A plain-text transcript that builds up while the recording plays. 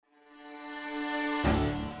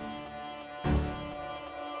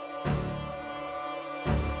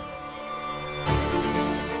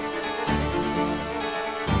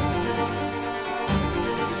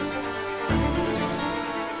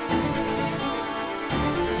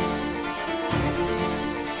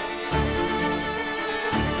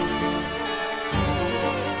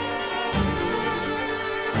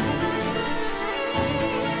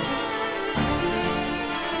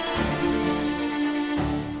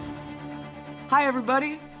Hi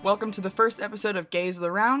everybody! Welcome to the first episode of Gaze the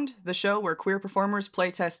Round, the show where queer performers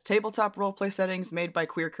playtest tabletop roleplay settings made by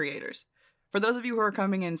queer creators. For those of you who are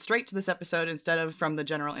coming in straight to this episode instead of from the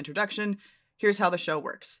general introduction, here's how the show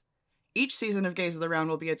works. Each season of Gaze the Round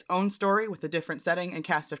will be its own story with a different setting and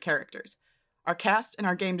cast of characters. Our cast and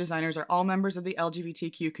our game designers are all members of the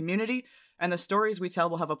LGBTQ community, and the stories we tell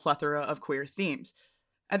will have a plethora of queer themes.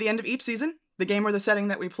 At the end of each season, the game or the setting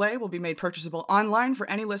that we play will be made purchasable online for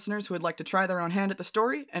any listeners who would like to try their own hand at the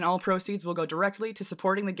story, and all proceeds will go directly to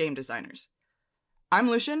supporting the game designers. I'm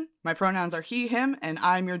Lucian, my pronouns are he, him, and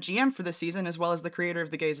I'm your GM for this season, as well as the creator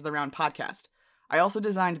of the Gaze of the Round podcast. I also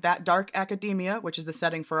designed That Dark Academia, which is the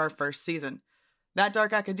setting for our first season. That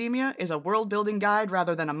Dark Academia is a world-building guide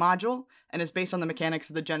rather than a module, and is based on the mechanics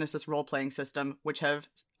of the Genesys role-playing system, which have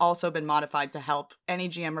also been modified to help any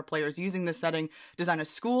GM or players using this setting design a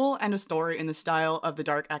school and a story in the style of the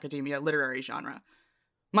Dark Academia literary genre.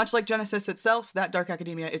 Much like Genesys itself, That Dark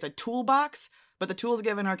Academia is a toolbox, but the tools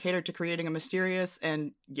given are catered to creating a mysterious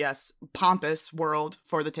and, yes, pompous world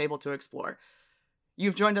for the table to explore.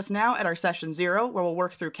 You've joined us now at our session 0, where we'll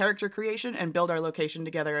work through character creation and build our location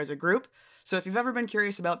together as a group. So if you've ever been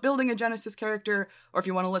curious about building a Genesys character, or if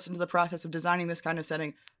you want to listen to the process of designing this kind of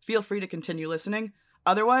setting, feel free to continue listening.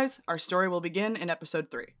 Otherwise, our story will begin in episode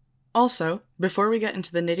 3. Also, before we get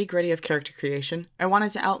into the nitty-gritty of character creation, I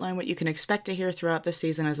wanted to outline what you can expect to hear throughout this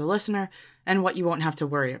season as a listener, and what you won't have to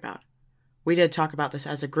worry about. We did talk about this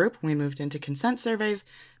as a group when we moved into consent surveys,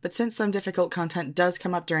 but since some difficult content does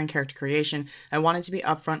come up during character creation, I wanted to be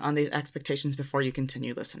upfront on these expectations before you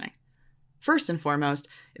continue listening. First and foremost,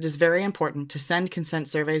 it is very important to send consent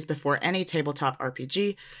surveys before any tabletop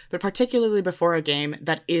RPG, but particularly before a game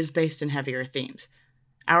that is based in heavier themes.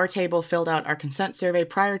 Our table filled out our consent survey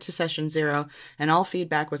prior to session 0, and all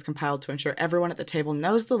feedback was compiled to ensure everyone at the table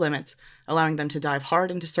knows the limits, allowing them to dive hard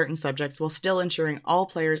into certain subjects while still ensuring all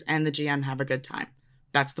players and the GM have a good time.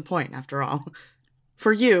 That's the point, after all.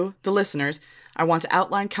 For you, the listeners, I want to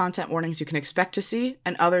outline content warnings you can expect to see,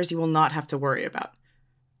 and others you will not have to worry about.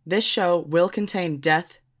 This show will contain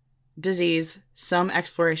death, disease, some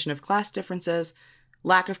exploration of class differences,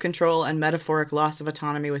 lack of control and metaphoric loss of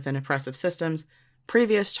autonomy within oppressive systems,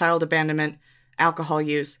 previous child abandonment, alcohol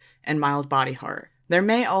use, and mild body horror. There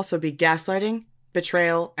may also be gaslighting,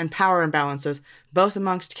 betrayal, and power imbalances, both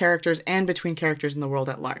amongst characters and between characters in the world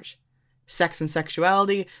at large. Sex and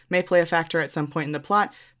sexuality may play a factor at some point in the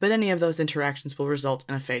plot, but any of those interactions will result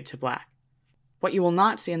in a fade to black. What you will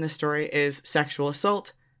not see in this story is sexual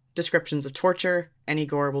assault, descriptions of torture, any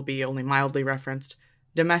gore will be only mildly referenced,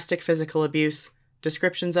 domestic physical abuse,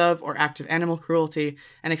 descriptions of or active animal cruelty,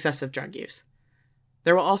 and excessive drug use.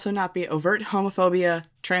 There will also not be overt homophobia,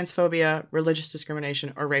 transphobia, religious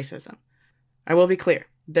discrimination, or racism. I will be clear,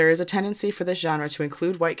 there is a tendency for this genre to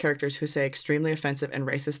include white characters who say extremely offensive and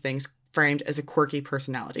racist things framed as a quirky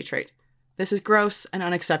personality trait. This is gross and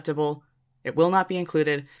unacceptable. It will not be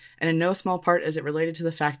included, and in no small part is it related to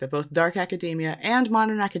the fact that both dark academia and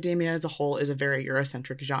modern academia as a whole is a very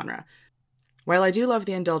Eurocentric genre. While I do love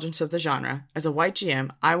the indulgence of the genre, as a white GM,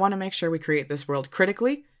 I want to make sure we create this world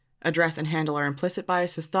critically, address and handle our implicit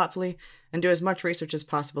biases thoughtfully, and do as much research as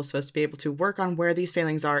possible so as to be able to work on where these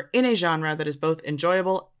failings are in a genre that is both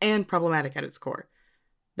enjoyable and problematic at its core.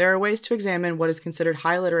 There are ways to examine what is considered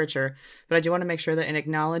high literature, but I do want to make sure that in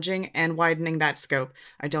acknowledging and widening that scope,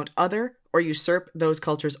 I don't other or usurp those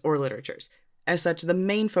cultures or literatures. As such, the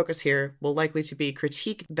main focus here will likely to be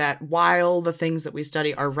critique that while the things that we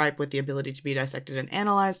study are ripe with the ability to be dissected and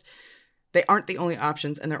analyzed, they aren't the only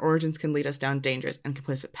options, and their origins can lead us down dangerous and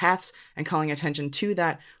complicit paths, and calling attention to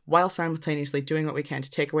that while simultaneously doing what we can to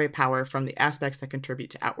take away power from the aspects that contribute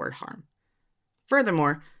to outward harm.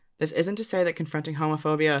 Furthermore, this isn't to say that confronting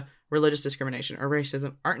homophobia, religious discrimination, or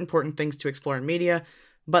racism aren't important things to explore in media,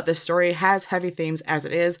 but this story has heavy themes as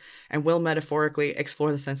it is, and will metaphorically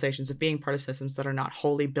explore the sensations of being part of systems that are not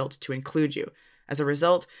wholly built to include you. As a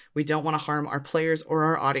result, we don't want to harm our players or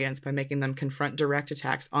our audience by making them confront direct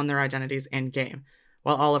attacks on their identities in-game.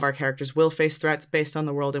 While all of our characters will face threats based on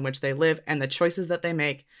the world in which they live and the choices that they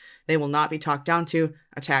make, they will not be talked down to,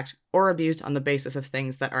 attacked, or abused on the basis of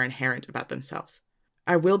things that are inherent about themselves.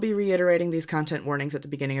 I will be reiterating these content warnings at the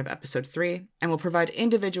beginning of episode 3, and will provide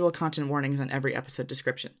individual content warnings on every episode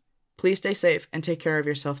description. Please stay safe and take care of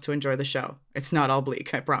yourself to enjoy the show. It's not all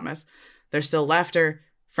bleak, I promise. There's still laughter,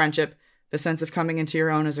 friendship, the sense of coming into your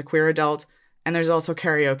own as a queer adult, and there's also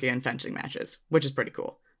karaoke and fencing matches, which is pretty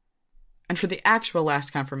cool. And for the actual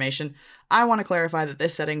last confirmation, I want to clarify that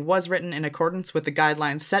this setting was written in accordance with the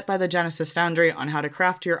guidelines set by the Genesys Foundry on how to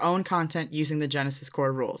craft your own content using the Genesys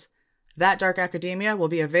core rules. That Dark Academia will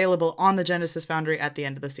be available on the Genesys Foundry at the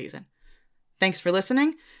end of the season. Thanks for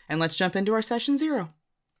listening, and let's jump into our session 0.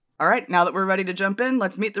 All right, now that we're ready to jump in,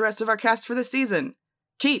 let's meet the rest of our cast for this season.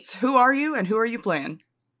 Keats, who are you and who are you playing?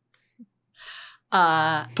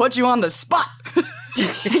 Put you on the spot!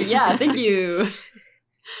 Yeah, thank you.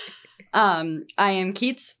 I am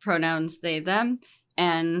Keats, pronouns they, them,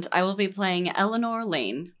 and I will be playing Eleanor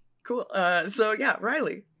Lane. Cool. So yeah,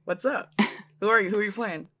 Riley, what's up? Who are you? Who are you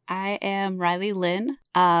playing? I am Riley Lynn,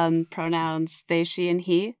 pronouns they, she, and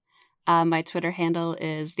he. My Twitter handle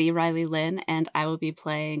is the Riley Lynn, and I will be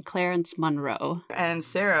playing Clarence Monroe. And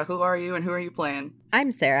Sarah, who are you and who are you playing?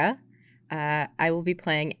 I'm Sarah. I will be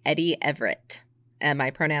playing Eddie Everett, and my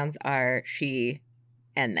pronouns are she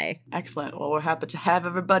and they. Excellent. Well, we're happy to have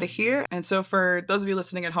everybody here. And so for those of you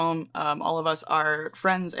listening at home, all of us are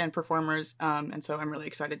friends and performers, and so I'm really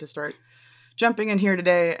excited to start jumping in here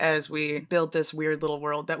today as we build this weird little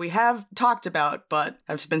world that we have talked about, but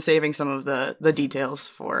I've been saving some of the details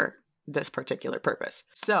for this particular purpose.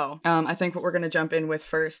 So I think what we're going to jump in with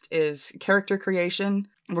first is character creation.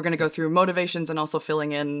 We're going to go through motivations and also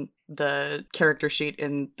filling in the character sheet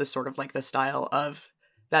in the sort of like the style of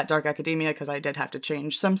that Dark Academia, because I did have to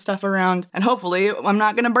change some stuff around. And hopefully I'm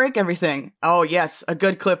not going to break everything. Oh yes, a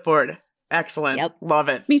good clipboard. Excellent. Yep. Love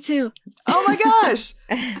it. Me too. Oh my gosh.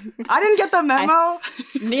 I didn't get the memo.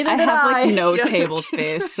 Neither I did have like no Yeah. table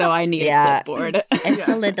space, so I need Yeah. a clipboard. It's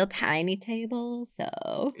Yeah. a little tiny table,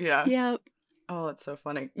 so Yeah. Yep. Oh, that's so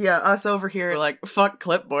funny. Yeah, us over here, like, fuck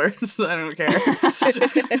clipboards. I don't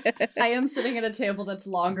care. I am sitting at a table that's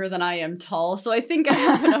longer than I am tall, so I think I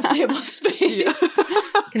have enough table space. Yeah.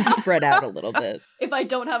 can spread out a little bit. If I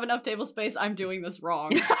don't have enough table space, I'm doing this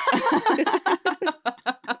wrong.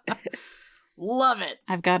 Love it.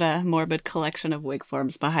 I've got a morbid collection of wig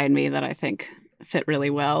forms behind me that I think fit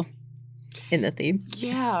really well. In the theme.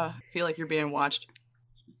 Yeah. I feel like you're being watched.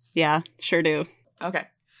 Yeah, sure do. Okay.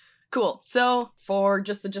 Cool. So for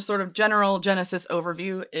just the sort of general Genesis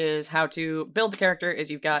overview is how to build the character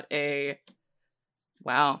is you've got a...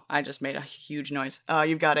 Wow, I just made a huge noise.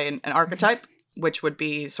 You've got an archetype, which would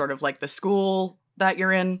be sort of like the school that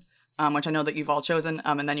you're in, which I know that you've all chosen.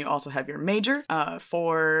 And then you also have your major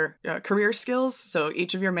for career skills. So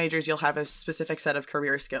each of your majors, you'll have a specific set of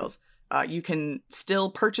career skills. You can still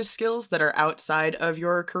purchase skills that are outside of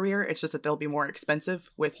your career. It's just that they'll be more expensive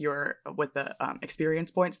with the experience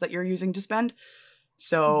points that you're using to spend.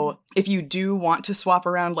 So if you do want to swap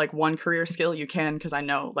around like one career skill, you can, because I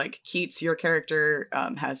know like Keats, your character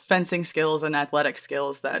has fencing skills and athletic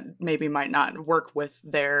skills that maybe might not work with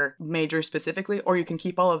their major specifically, or you can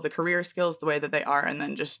keep all of the career skills the way that they are and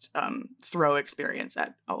then just throw experience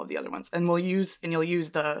at all of the other ones. And you'll use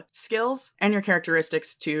the skills and your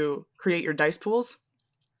characteristics to create your dice pools.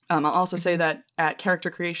 I'll also say that at character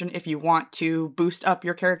creation, if you want to boost up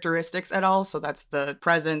your characteristics at all, so that's the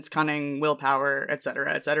presence, cunning, willpower,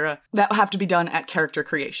 etc., that will have to be done at character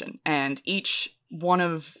creation. And each one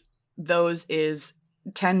of those is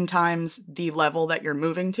 10 times the level that you're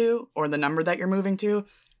moving to, or the number that you're moving to.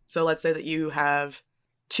 So let's say that you have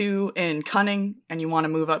 2 in cunning and you want to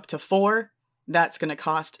move up to 4. That's going to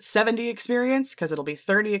cost 70 experience, because it'll be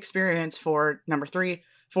 30 experience for number 3,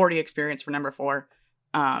 40 experience for number 4.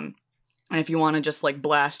 And if you want to just like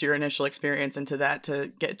blast your initial experience into that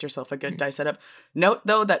to get yourself a good dice setup, note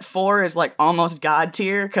though that 4 is like almost god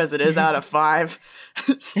tier because it is out of 5.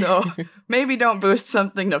 So maybe don't boost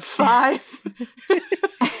something to 5.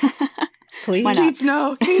 Please. Why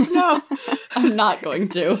not? Keats, no. I'm not going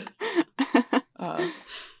to.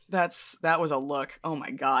 That was a look. Oh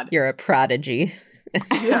my god. You're a prodigy.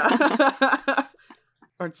 Yeah.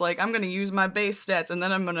 Or it's like, I'm going to use my base stats and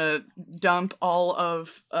then I'm going to dump all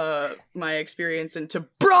of my experience into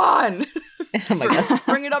brawn. Oh my god.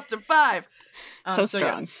 Bring it up to 5. So yeah.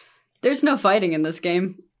 strong. There's no fighting in this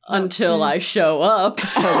game until I show up.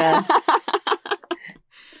 Oh god.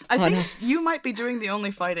 I Oh, think no. you might be doing the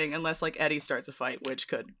only fighting unless like Eddie starts a fight, which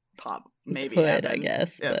could maybe Could, happen. I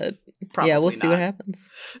guess, Yeah, but probably yeah, we'll see what not. happens.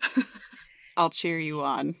 I'll cheer you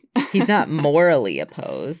on. He's not morally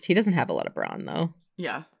opposed. He doesn't have a lot of brawn though.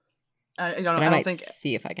 Yeah. I don't But know. I I don't might think.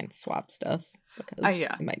 see if I can swap stuff because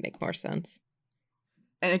yeah. it might make more sense.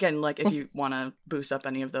 And again, like if Well, you want to boost up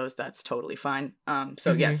any of those, that's totally fine.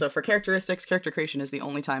 Yeah, so for characteristics, character creation is the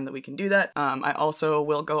only time that we can do that. I also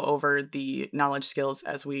will go over the knowledge skills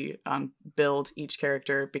as we build each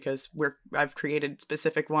character because I've created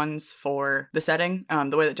specific ones for the setting.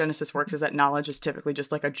 The way that Genesis works is that knowledge is typically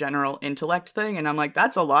just like a general intellect thing, and I'm like,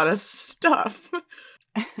 that's a lot of stuff.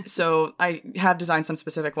 So I have designed some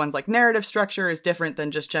specific ones, like narrative structure is different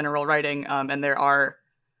than just general writing, and there are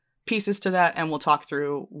pieces to that, and we'll talk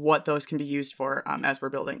through what those can be used for as we're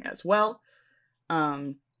building as well.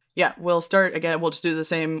 Yeah, we'll start again. We'll just do the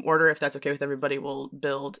same order if that's okay with everybody. We'll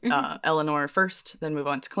build Eleanor first, then move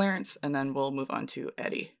on to Clarence, and then we'll move on to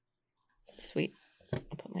Eddie. Sweet. I'll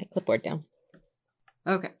put my clipboard down.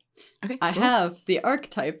 Okay. Okay. I cool. have the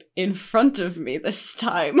archetype in front of me this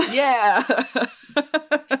time. Yeah.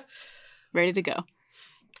 Ready to go.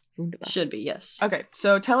 Wunderbar. Should be, yes. Okay,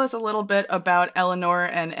 so tell us a little bit about Eleanor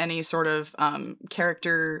and any sort of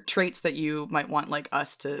character traits that you might want like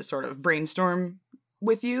us to sort of brainstorm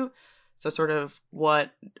with you. So sort of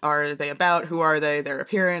what are they about? Who are they? Their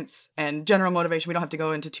appearance and general motivation. We don't have to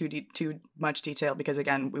go into too much detail because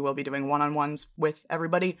again, we will be doing one-on-ones with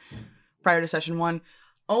everybody prior to session 1.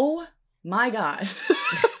 Oh my god.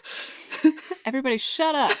 Everybody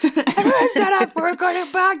shut up. Everyone shut up. We're recording a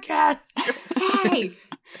podcast. Hey,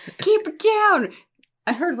 keep it down.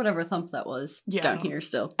 I heard whatever thump that was down here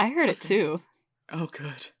still. I heard it too. Oh,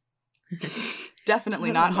 good.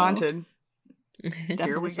 Definitely I not don't know. haunted. Definitely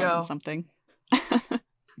Here we sounded go. something.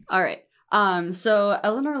 All right. So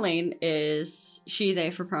Eleanor Lane is she,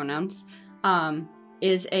 they for pronouns.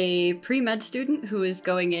 Is a pre-med student who is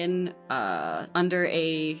going in under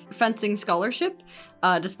a fencing scholarship,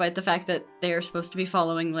 despite the fact that they are supposed to be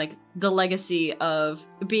following like the legacy of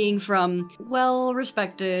being from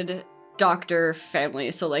well-respected doctor family,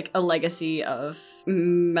 so like a legacy of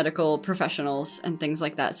medical professionals and things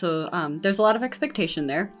like that. So there's a lot of expectation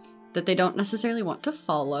there that they don't necessarily want to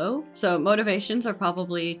follow. So motivations are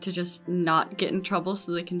probably to just not get in trouble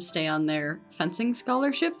so they can stay on their fencing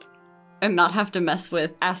scholarship and not have to mess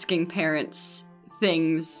with asking parents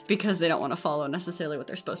things because they don't want to follow necessarily what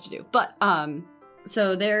they're supposed to do. But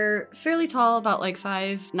so they're fairly tall, about like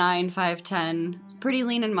 5'9", 5'10", pretty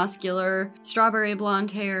lean and muscular, strawberry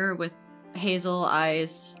blonde hair with hazel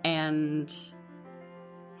eyes, and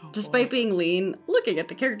despite being lean, looking at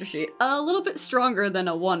the character sheet, a little bit stronger than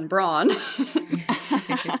a 1 brawn,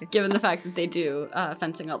 given the fact that they do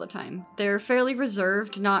fencing all the time. They're fairly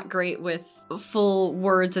reserved, not great with full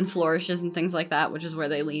words and flourishes and things like that, which is where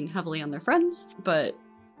they lean heavily on their friends. But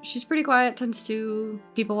she's pretty quiet, tends to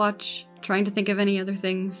people watch, trying to think of any other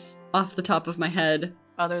things off the top of my head.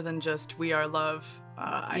 Other than just We Are Love,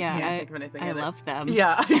 I can't think of anything. I other. love them.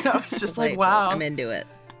 Yeah, I know. It's just like, Delightful. wow. I'm into it.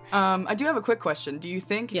 I do have a quick question. Do you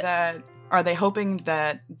think Yes. that, are they hoping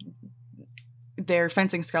that their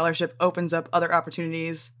fencing scholarship opens up other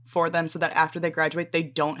opportunities for them so that after they graduate, they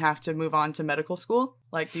don't have to move on to medical school?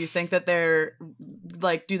 Like, do you think that they're,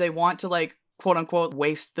 like, do they want to, like, quote unquote,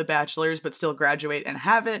 waste the bachelor's but still graduate and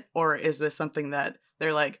have it? Or is this something that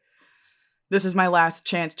they're like, this is my last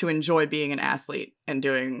chance to enjoy being an athlete and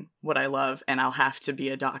doing what I love, and I'll have to be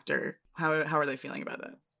a doctor? How are they feeling about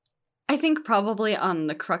that? I think probably on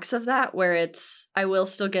the crux of that, where it's, I will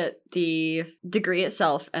still get the degree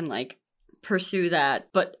itself and like pursue that,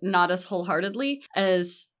 but not as wholeheartedly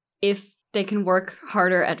as if they can work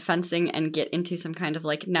harder at fencing and get into some kind of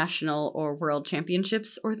like national or world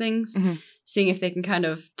championships or things, seeing if they can kind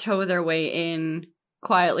of toe their way in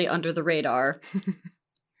quietly under the radar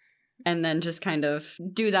and then just kind of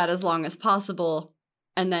do that as long as possible.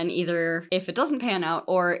 And then either if it doesn't pan out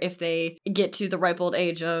or if they get to the ripe old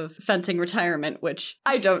age of fencing retirement, which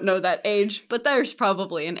I don't know that age, but there's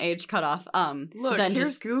probably an age cutoff. Look, then here's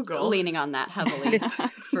just Google. leaning on that heavily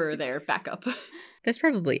for their backup. There's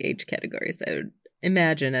probably age categories, I would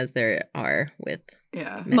imagine, as there are with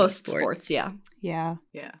Yeah. many Most sports, yeah. Yeah.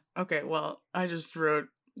 Yeah. Okay, well, I just wrote,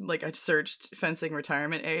 like, I searched fencing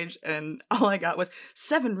retirement age, and all I got was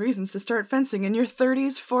 7 reasons to start fencing in your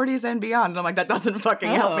 30s, 40s, and beyond. And I'm like, that doesn't fucking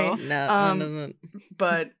help Oh. me. No.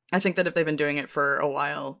 But I think that if they've been doing it for a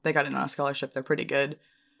while, they got in on a scholarship, they're pretty good.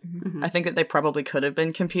 Mhm. I think that they probably could have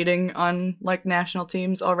been competing on, like, national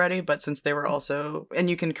teams already, but since they were also, and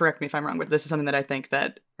you can correct me if I'm wrong, but this is something that I think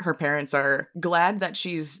that her parents are glad that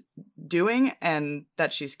she's doing and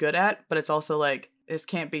that she's good at, but it's also like, this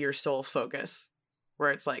can't be your sole focus. Where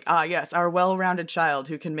it's like, ah, yes, our well-rounded child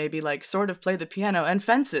who can maybe, like, sort of play the piano and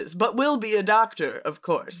fences, but will be a doctor, of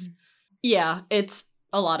course. Yeah, it's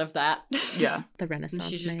a lot of that. Yeah. The And Renaissance.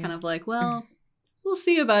 she's just man. kind of like, well, we'll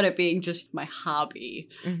see about it being just my hobby.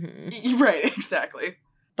 Mhm. Right, exactly.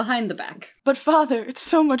 Behind the back. But father, it's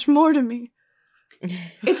so much more to me.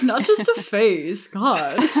 It's not just a phase.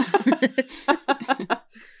 God.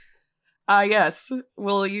 Yes,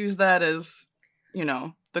 we'll use that as, you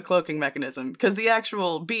know, the cloaking mechanism. Because the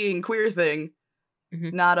actual being queer thing,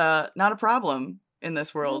 Mhm. not a problem in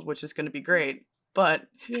this world, which is going to be great. But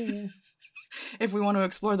Yeah. if we want to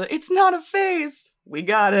explore the, it's not a phase, we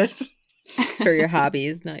got it. It's for your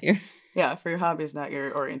hobbies, not your. Yeah, for your hobbies, not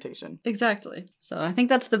your orientation. Exactly. So I think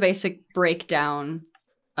that's the basic breakdown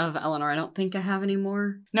of Eleanor. I don't think I have any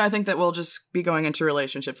more. No, I think that we'll just be going into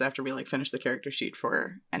relationships after we finish the character sheet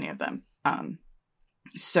for any of them.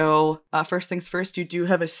 So first things first, you do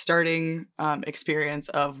have a starting experience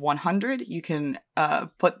of 100. You can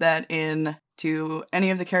put that in to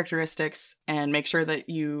any of the characteristics and make sure that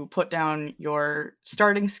you put down your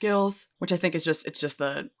starting skills, which I think is just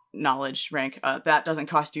the knowledge rank. That doesn't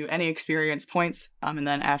cost you any experience points. And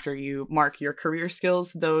then after you mark your career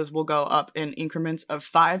skills, those will go up in increments of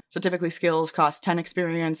 5. So typically skills cost 10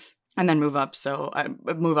 experience and then move up. So I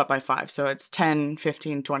move up by 5. So it's 10,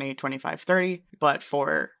 15, 20, 25, 30. But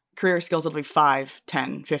for career skills, it'll be 5,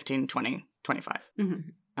 10, 15, 20, 25. Mm-hmm.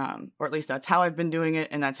 Or at least that's how I've been doing it,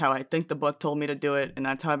 and that's how I think the book told me to do it, and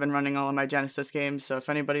that's how I've been running all of my Genesis games. So if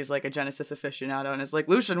anybody's like a Genesis aficionado and is like,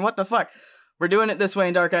 Lucian, what the fuck? We're doing it this way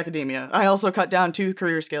in Dark Academia. I also cut down 2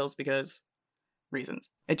 career skills because reasons.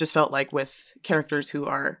 It just felt like with characters who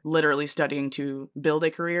are literally studying to build a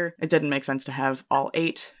career, it didn't make sense to have all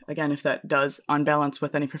 8. Again, if that does unbalance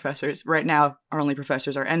with any professors. Right now, our only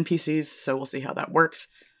professors are NPCs, so we'll see how that works.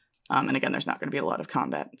 And again, there's not going to be a lot of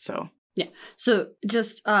combat, so... Yeah. So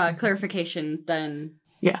just clarification then.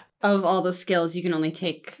 Yeah. Of all the skills, you can only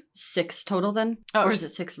take 6 total then? Oh, or is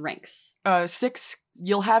it 6 ranks? 6,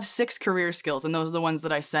 you'll have 6 career skills, and those are the ones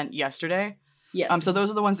that I sent yesterday. Yes. So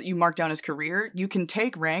those are the ones that you mark down as career. You can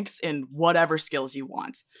take ranks in whatever skills you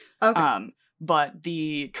want. Okay. But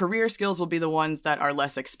the career skills will be the ones that are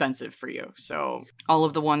less expensive for you. So all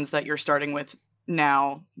of the ones that you're starting with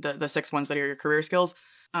now, the 6 ones that are your career skills,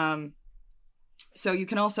 so you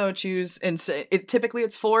can also choose, and typically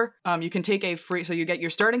it's 4. You can take a free, so you get your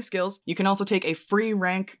starting skills. You can also take a free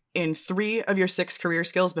rank in 3 of your 6 career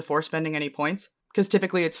skills before spending any points, because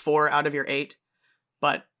typically it's 4 out of your 8,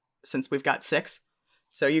 but since we've got 6.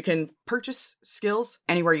 So you can purchase skills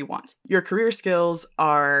anywhere you want. Your career skills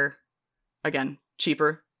are, again,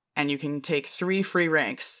 cheaper, and you can take 3 free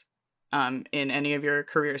ranks in any of your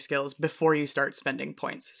career skills before you start spending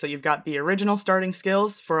points. So you've got the original starting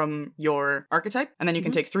skills from your archetype, and then you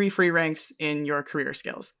can take 3 free ranks in your career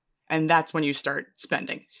skills. And that's when you start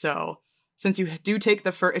spending. So since you do take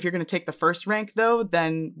if you're going to take the first rank though,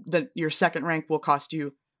 then your second rank will cost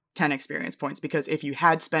you 10 experience points, because if you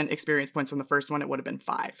had spent experience points on the first one, it would have been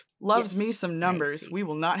 5. Loves me some numbers. We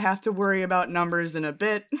will not have to worry about numbers in a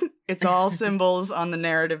bit. It's all symbols on the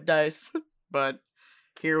narrative dice, but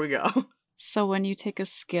here we go. So when you take a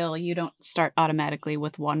skill, you don't start automatically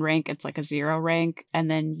with 1 rank. It's like a 0 rank,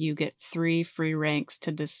 and then you get 3 free ranks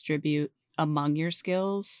to distribute among your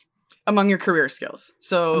skills. Among your career skills.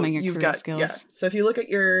 So among your you've career got skills. Yeah. So if you look at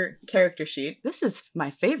your character sheet, this is my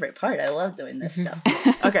favorite part. I love doing this stuff.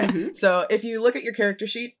 Okay. So if you look at your character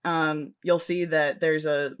sheet, you'll see that there's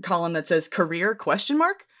a column that says career ?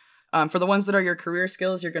 For the ones that are your career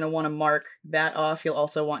skills, you're going to want to mark that off. You'll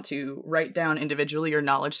also want to write down individually your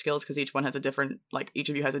knowledge skills, because each one has a different, each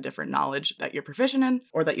of you has a different knowledge that you're proficient in,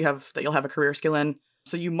 or that you'll have a career skill in.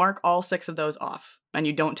 So you mark all 6 of those off, and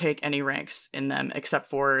you don't take any ranks in them except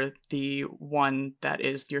for the one that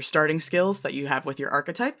is your starting skills that you have with your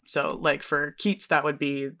archetype. So for Keats, that would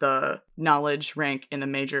be the knowledge rank in the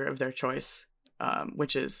major of their choice,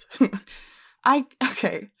 which is...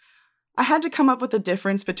 I had to come up with a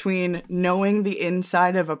difference between knowing the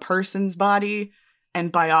inside of a person's body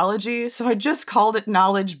and biology, so I just called it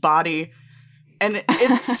knowledge body. And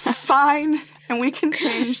it's fine, and we can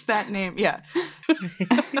change that name. Yeah.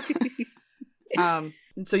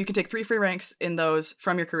 So you can take 3 free ranks in those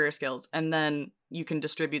from your career skills, and then you can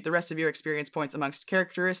distribute the rest of your experience points amongst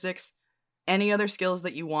characteristics, any other skills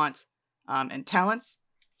that you want, and talents.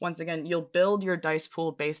 Once again, you'll build your dice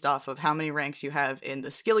pool based off of how many ranks you have in the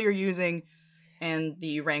skill you're using and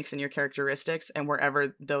the ranks in your characteristics, and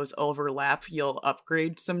wherever those overlap, you'll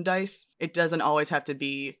upgrade some dice. It doesn't always have to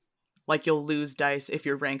be you'll lose dice if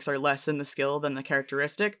your ranks are less in the skill than the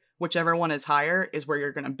characteristic. Whichever one is higher is where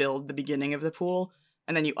you're going to build the beginning of the pool,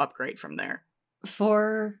 and then you upgrade from there.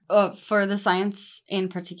 For the science in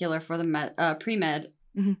particular, for the pre-med,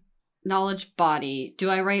 knowledge body, do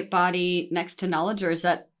I write body next to knowledge, or does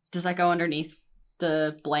that go underneath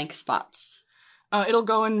the blank spots? It'll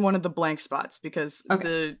go in one of the blank spots, because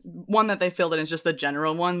the one that they filled in is just the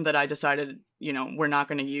general one that I decided, we're not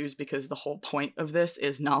going to use, because the whole point of this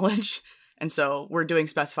is knowledge. And so we're doing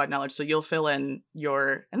specified knowledge. So you'll fill in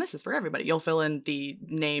and this is for everybody, you'll fill in the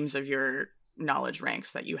names of your knowledge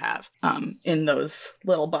ranks that you have in those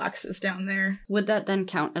little boxes down there. Would that then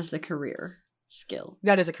count as the career skill?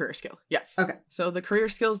 That is a career skill, yes. Okay. So the career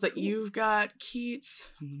skills that you've got, Keats,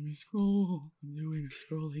 let me scroll. I'm doing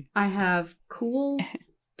scrolling. I have cool,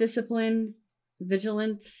 discipline,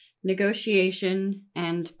 vigilance, negotiation,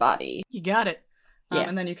 and body. You got it. Yeah.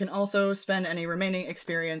 And then you can also spend any remaining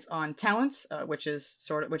experience on talents, which is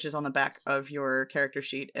on the back of your character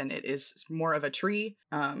sheet, and it is more of a tree.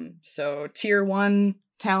 So tier 1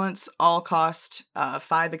 talents all cost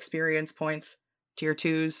 5 experience points. Tier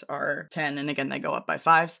 2s are 10, and again, they go up by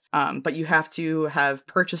 5s. But you have to have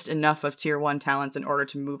purchased enough of tier 1 talents in order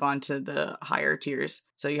to move on to the higher tiers.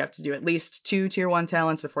 So you have to do at least 2 tier 1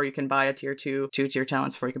 talents before you can buy a tier 2, 2 tier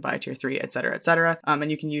talents before you can buy a tier 3, etc., etc.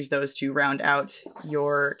 And you can use those to round out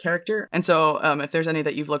your character. And so if there's any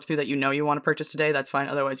that you've looked through that you know you want to purchase today, that's fine.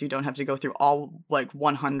 Otherwise, you don't have to go through all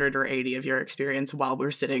 100 or 80 of your experience while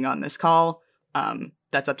we're sitting on this call.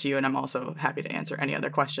 That's up to you, and I'm also happy to answer any other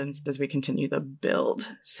questions as we continue the build.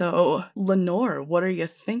 So, Lenore, what are you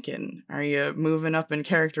thinking? Are you moving up in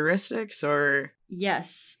characteristics, or?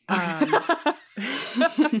 Yes.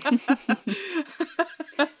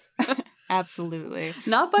 Absolutely.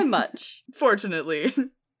 Not by much. Fortunately,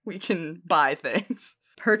 we can buy things.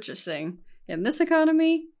 Purchasing. In this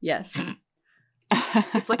economy, yes.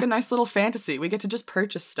 It's like a nice little fantasy. We get to just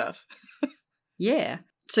purchase stuff. Yeah.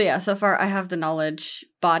 So far I have the knowledge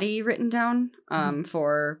body written down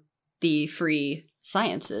for the free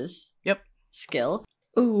sciences skill.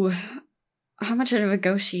 Ooh, how much of a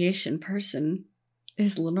negotiation person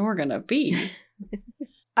is Lenore gonna be?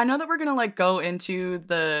 I know that we're gonna go into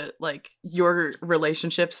the your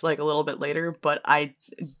relationships a little bit later, but I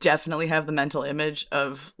definitely have the mental image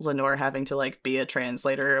of Lenore having to be a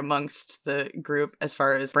translator amongst the group as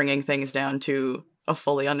far as bringing things down to a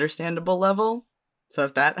fully understandable level. So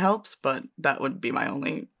if that helps, but that would be my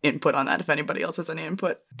only input on that if anybody else has any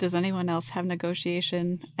input. Does anyone else have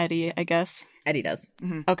negotiation? Eddie, I guess. Eddie does.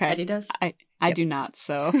 Mm-hmm. Okay. Eddie does? I do not,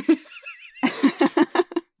 so.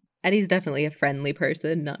 Eddie's definitely a friendly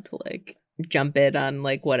person, not to jump in on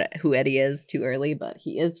who Eddie is too early, but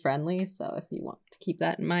he is friendly, so if you want to keep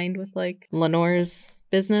that in mind with Lenore's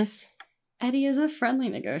business. Eddie is a friendly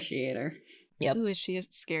negotiator. Yep. Ooh, is she a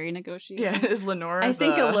scary negotiator? Yeah, is Lenore I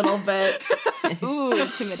think a little bit. Ooh,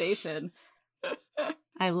 intimidation.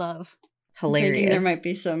 I love. Hilarious. I'm thinking there might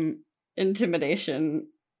be some intimidation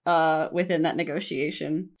within that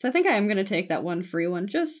negotiation. So I think I am going to take that one free one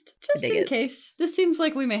just in case. This seems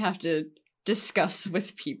like we may have to discuss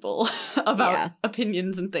with people about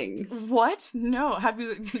opinions and things. What? No. Have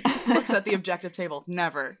you looks at the objective table?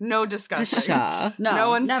 Never. No discussion. No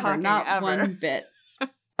one's never, talking not ever. one bit.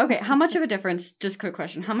 Okay, how much of a difference, just quick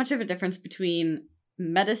question, how much of a difference between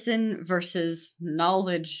medicine versus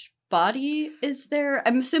knowledge body is there?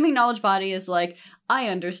 I'm assuming knowledge body is I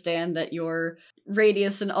understand that your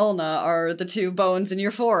radius and ulna are the 2 bones in your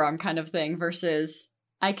forearm kind of thing, versus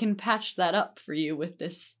I can patch that up for you with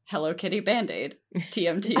this Hello Kitty Band-Aid.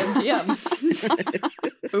 TM, TM,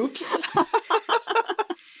 TM. Oops.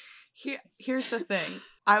 Here's the thing.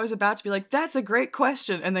 I was about to be that's a great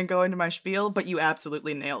question, and then go into my spiel, but you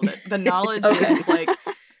absolutely nailed it. The knowledge is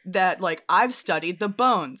that I've studied the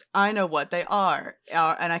bones. I know what they are,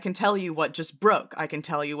 and I can tell you what just broke. I can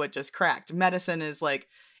tell you what just cracked. Medicine is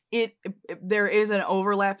there is an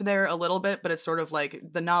overlap there a little bit, but it's sort of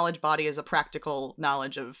the knowledge body is a practical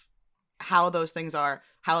knowledge of how those things are,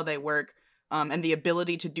 how they work, and the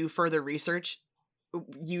ability to do further research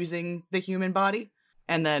using the human body.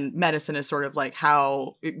 And then medicine is sort of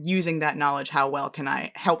how, using that knowledge, how well can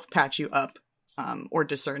I help patch you up, or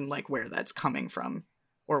discern where that's coming from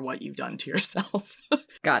or what you've done to yourself.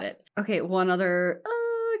 Got it. Okay, one other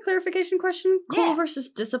clarification question. Cool versus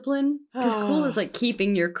discipline? Because cool is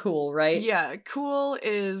keeping your cool, right? Yeah, cool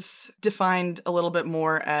is defined a little bit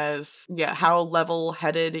more as, how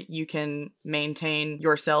level-headed you can maintain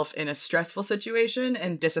yourself in a stressful situation,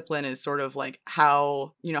 and discipline is sort of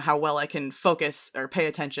how, how well I can focus or pay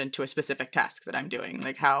attention to a specific task that I'm doing.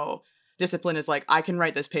 How discipline is I can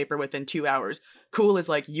write this paper within 2 hours. Cool is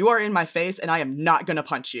you are in my face and I am not gonna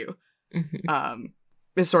punch you. Mm-hmm.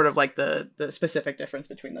 Is sort of the specific difference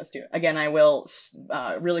between those two. Again, I will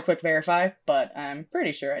really quick verify, but I'm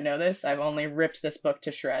pretty sure I know this. I've only ripped this book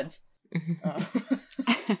to shreds.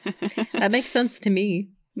 That makes sense to me.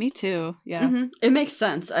 Me too, yeah. Mm-hmm. It makes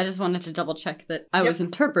sense. I just wanted to double check that I was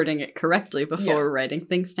interpreting it correctly before writing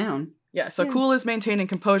things down. Yeah, so cool is maintaining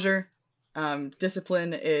composure.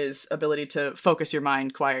 Discipline is ability to focus your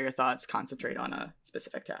mind, quiet your thoughts, concentrate on a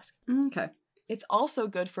specific task. Okay. It's also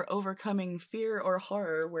good for overcoming fear or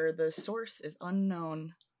horror where the source is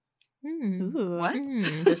unknown. Ooh. What?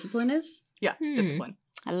 Discipline is? Yeah, discipline.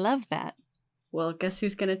 I love that. Well, guess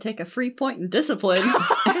who's going to take a free point in discipline?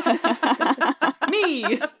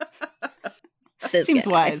 Me! This Seems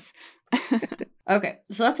guy. wise. Okay,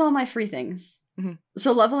 so that's all my free things. Mm-hmm.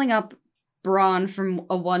 So leveling up Brawn from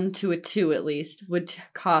a 1 to a 2 at least would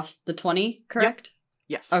cost the 20, correct?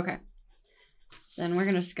 Yes. Okay. Then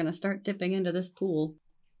we're just gonna start dipping into this pool.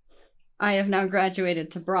 I have now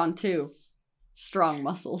graduated to Brawn 2. Strong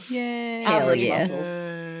muscles. Yay. Hell Average yeah. muscles.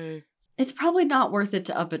 Yay. It's probably not worth it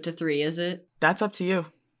to up it to 3, is it? That's up to you.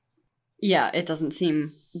 Yeah, it doesn't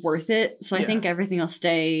seem worth it. So I Yeah. think everything will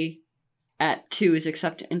stay at 2s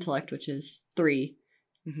except intellect, which is 3.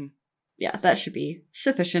 Mhm. Yeah, that should be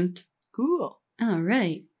sufficient. Cool. All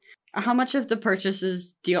right. How much of the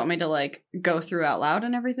purchases do you want me to like go through out loud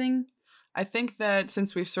and everything? I think that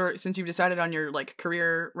since you've decided on your like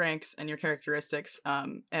career ranks and your characteristics,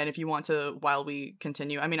 and if you want to, while we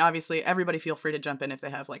continue, I mean, obviously everybody feel free to jump in if they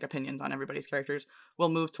have like opinions on everybody's characters. We'll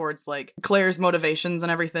move towards like Claire's motivations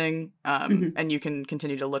and everything, and you can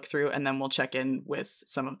continue to look through, and then we'll check in with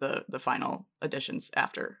some of the final additions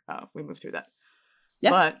after we move through that.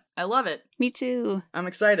 Yeah. But I love it. Me too. I'm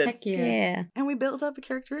excited. Heck yeah. Yeah. And we built up a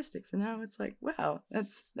characteristics, and now it's like, wow,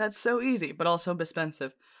 that's so easy, but also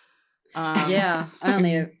expensive. Yeah, I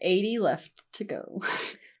only have 80 left to go.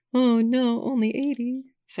 Oh no, only 80.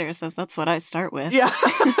 Sarah says that's what I start with. Yeah.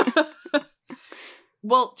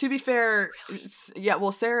 Well, to be fair,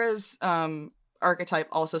 Sarah's archetype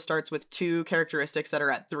also starts with 2 characteristics that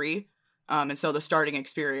are at 3. And so the starting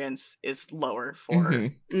experience is lower for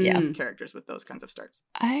Mhm. Yeah. characters with those kinds of starts.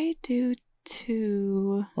 I do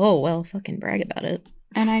too. Oh, well, fucking brag about it.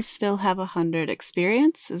 And I still have 100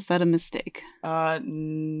 experience. Is that a mistake?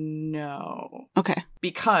 No. Okay.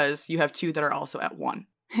 Because you have 2 that are also at 1.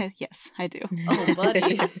 Yes, I do. Oh,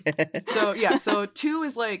 buddy. So 2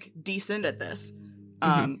 is like decent at this.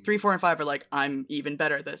 3, 4, and 5 are like, I'm even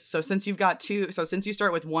better at this. So since you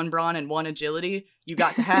start with 1 brawn and 1 agility, you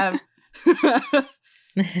got to have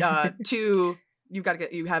 2. You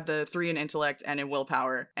have the 3 in intellect and in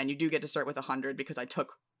willpower, and you do get to start with 100 because I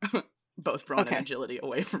took both brawn Okay. and agility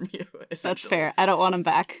away from you. That's essentially. fair. I don't want them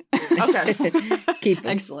back. Okay. Keep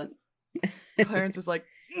them. Excellent. Clarence is like,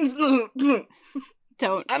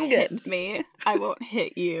 Don't I'm good. hit me. I won't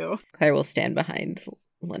hit you. Claire will stand behind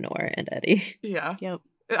Lenore and Eddie. yeah. Yep.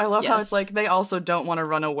 I love how Yes. it's like they also don't want to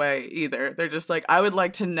run away either. They're just like, I would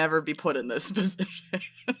like to never be put in this position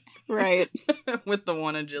Right. with the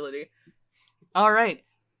 1 agility. All right.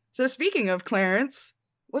 So speaking of Clarence,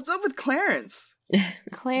 what's up with Clarence?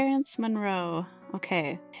 Clarence Monroe.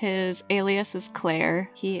 Okay. His alias is Claire.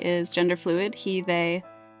 He is gender fluid. He, they.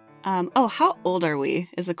 How old are we?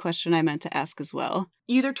 Is a question I meant to ask as well.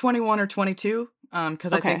 Either 21 or 22.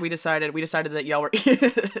 Because I Okay. think we decided that y'all were.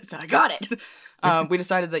 So I got it. We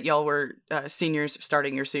decided that y'all were seniors,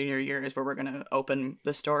 starting your senior year is where we're gonna open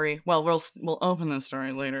the story. Well, we'll open the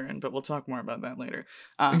story later, but we'll talk more about that later.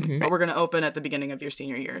 But we're gonna open at the beginning of your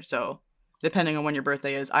senior year. So depending on when your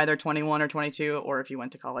birthday is, either 21 or 22, or if you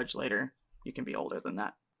went to college later, you can be older than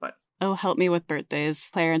that. But Oh, help me with birthdays.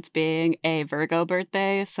 Clarence being a Virgo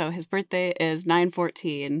birthday, so his birthday is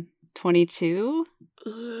 9/14. 22?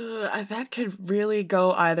 that could really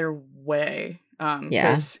go either way. Yeah.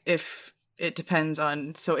 Because if it depends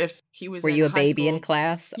on, so if he was Were in you a high baby school- in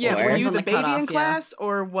class? Yeah, or? were Depends you on the the baby cutoff, in yeah. class,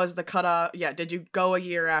 or was the cutoff? Yeah, did you go a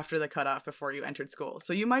year after the cutoff before you entered school?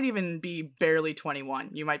 So you might even be barely 21.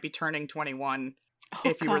 You might be turning 21 Oh,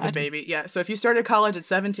 if you were the God. baby. Yeah, so if you started college at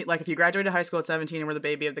 17, like if you graduated high school at 17 and were the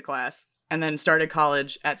baby of the class, and then started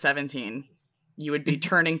college at 17, you would be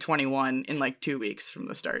turning 21 in like 2 weeks from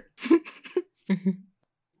the start.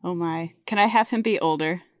 Oh my. Can I have him be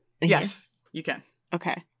older? Yes, you can.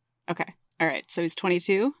 Okay. Okay. All right. So he's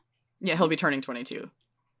 22? Yeah, he'll be turning 22.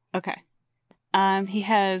 Okay. He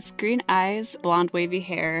has green eyes, blonde wavy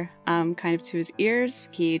hair, kind of to his ears.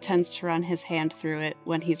 He tends to run his hand through it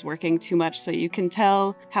when he's working too much, so you can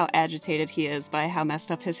tell how agitated he is by how messed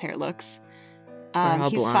up his hair looks. all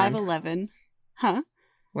He's blonde. 5'11". Huh?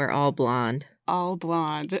 We're all blonde. All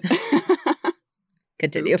blonde.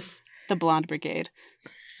 Continue. Oops. The blonde brigade.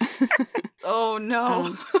 Oh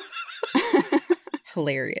no.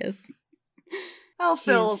 Hilarious. I'll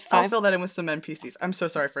fill He's five- that in with some NPCs. I'm so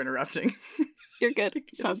sorry for interrupting. You're good.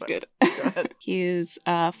 It's Sounds fine. good. Go ahead. He's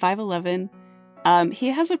 5'11". He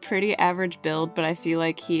has a pretty average build, but I feel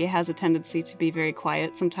like he has a tendency to be very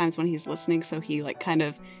quiet sometimes when he's listening, so he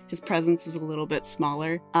his presence is a little bit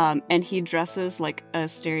smaller. And he dresses like a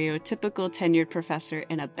stereotypical tenured professor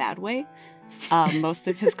in a bad way. Most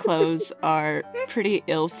of his clothes are pretty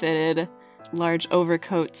ill-fitted, large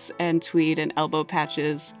overcoats and tweed and elbow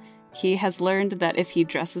patches. He has learned that if he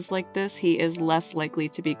dresses like this, he is less likely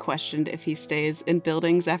to be questioned if he stays in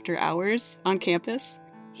buildings after hours on campus.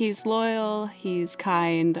 He's loyal, he's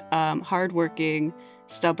kind, hardworking,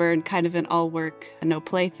 stubborn, kind of an all-work,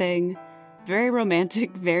 no-play thing. Very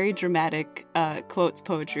romantic, very dramatic, quotes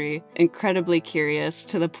poetry, incredibly curious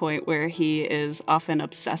to the point where he is often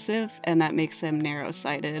obsessive, and that makes him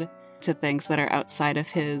narrow-sighted to things that are outside of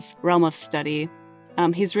his realm of study.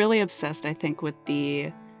 He's really obsessed, I think, with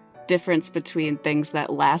the difference between things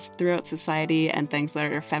that last throughout society and things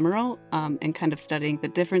that are ephemeral, and kind of studying the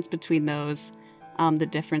difference between those, the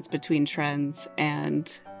difference between trends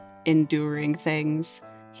and enduring things.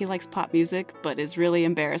 He likes pop music, but is really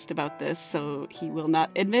embarrassed about this, so he will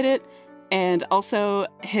not admit it. And also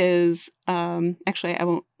his, actually, I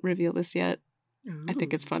won't reveal this yet. Ooh. I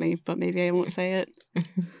think it's funny, but maybe I won't say it.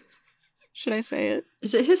 Should I say it?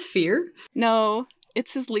 Is it his fear? No,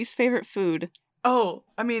 it's his least favorite food. Oh,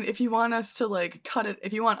 I mean, if you want us to, like, cut it,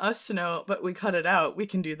 if you want us to know, but we cut it out, we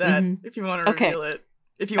can do that. Mhm. If you want to Okay. reveal it.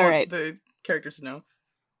 If you All want right. the characters to know.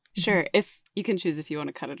 Sure, if you can choose if you want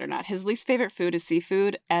to cut it or not. His least favorite food is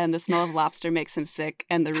seafood, and the smell of lobster makes him sick,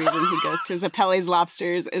 and the reason he goes to Zappelli's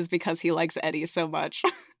Lobsters is because he likes Eddie so much.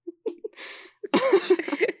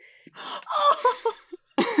 Oh!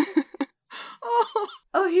 Oh!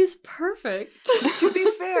 Oh, he's perfect. To be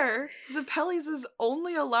fair, Zappelli's is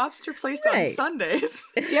only a lobster place on Right. Sundays.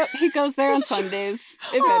 Yep, he goes there on Sundays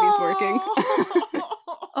if Eddie's working.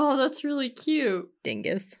 Oh, that's really cute.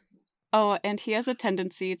 Dingus. Oh, and he has a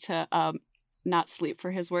tendency to not sleep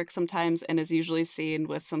for his work sometimes, and is usually seen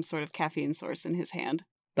with some sort of caffeine source in his hand.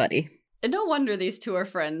 Buddy. And no wonder these two are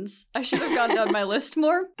friends. I should have gone down my list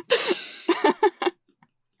more.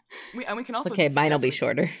 We can also Okay, mine will be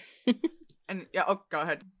definitely- shorter. And yeah, oh, go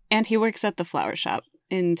ahead. And he works at the flower shop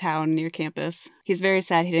in town near campus. He's very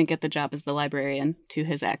sad he didn't get the job as the librarian to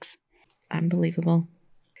his ex. Unbelievable.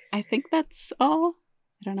 I think that's all.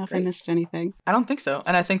 I don't know if I Great. missed anything. I don't think so.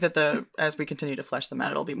 And I think that as we continue to flesh them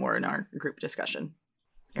out, it'll be more in our group discussion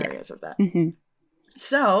areas of that. Mm-hmm.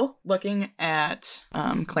 So, looking at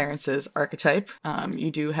Clarence's archetype,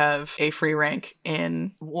 you do have a free rank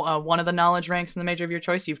in one of the knowledge ranks in the major of your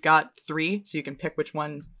choice. You've got 3, so you can pick which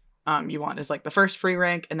one you want is like the first free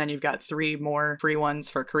rank, and then you've got 3 more free ones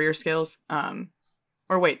for career skills.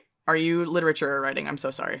 Or wait, are you literature or writing? I'm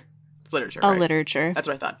so sorry. It's literature, Oh, right? literature. That's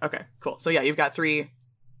what I thought. Okay, cool. So yeah, you've got 3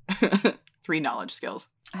 3 knowledge skills.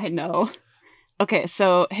 I know. Okay,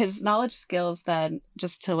 so his knowledge skills then,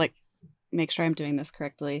 just to like make sure I'm doing this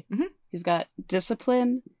correctly, Mhm. he's got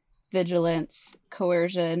discipline, vigilance,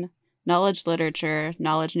 coercion, knowledge literature,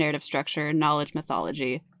 knowledge narrative structure, knowledge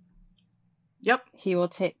mythology. Yep. He will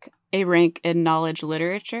take a rank in knowledge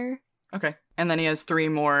literature. Okay. And then he has 3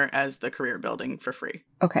 more as the career building for free.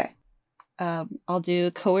 Okay. I'll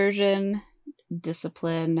do coercion,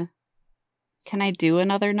 discipline. Can I do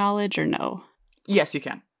another knowledge or no? Yes, you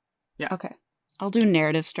can. Okay. I'll do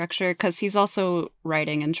narrative structure because he's also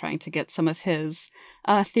writing and trying to get some of his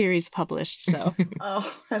theories published. So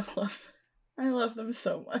Oh, I love them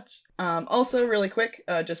so much. Also, really quick,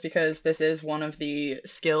 just because this is one of the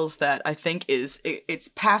skills that I think it's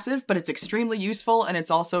passive, but it's extremely useful, and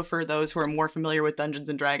it's also for those who are more familiar with Dungeons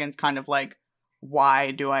and Dragons, kind of like, why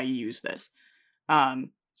do I use this?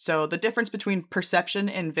 So the difference between perception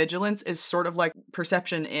and vigilance is sort of like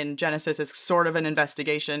perception in Genesis is sort of an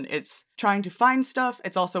investigation. It's trying to find stuff.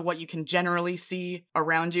 It's also what you can generally see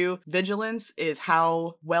around you. Vigilance is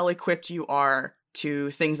how well equipped you are to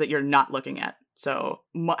things that you're not looking at. So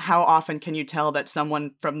how often can you tell that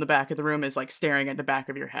someone from the back of the room is like staring at the back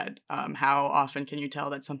of your head? How often can you tell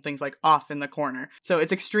that something's like off in the corner? So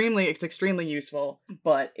it's extremely useful,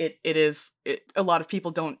 but a lot of people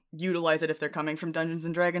don't utilize it if they're coming from Dungeons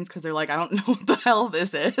and Dragons because they're like, I don't know what the hell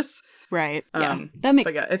this is. right, yeah,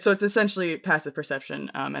 But yeah, it's essentially passive perception,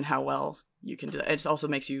 and how well you can do that. It also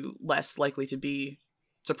makes you less likely to be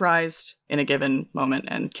surprised in a given moment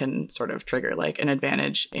and can sort of trigger like an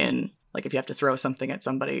advantage in like if you have to throw something at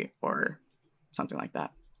somebody or something like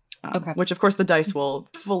that. Okay. Which of course the dice will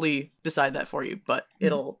fully decide that for you, but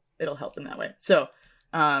it'll help in that way. So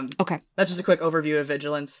okay. that's just a quick overview of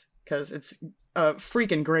vigilance because it's a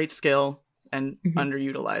freaking great skill and Mhm.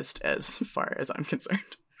 underutilized as far as I'm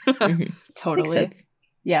concerned. Mhm. Totally. Makes sense.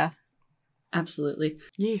 Yeah. Absolutely.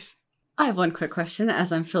 Yes. I have one quick question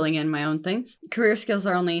as I'm filling in my own things. Career skills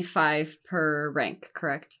are only 5 per rank,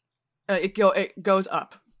 correct? It goes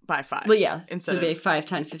up by 5. Well, yeah. Instead So it'd be of 5,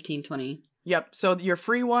 10, 15, 20. Yep. So your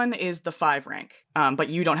free one is the 5 rank, but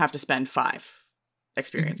you don't have to spend 5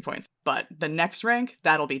 experience points. But the next rank,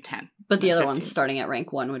 that'll be 10. But the Like other 15. ones starting at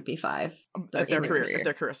rank 1 would be 5. If they're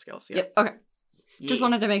career. career skills. Yeah. Yep. Okay. Just Yeah.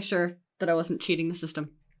 wanted to make sure that I wasn't cheating the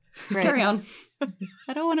system. Right. Carry on.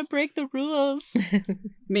 I don't want to break the rules.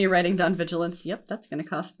 Me writing down vigilance. Yep, that's going to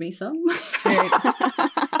cost me some.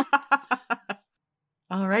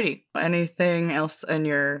 All Alrighty. Anything else in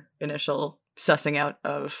your initial sussing out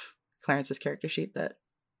of Clarence's character sheet that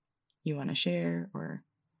you want to share, or?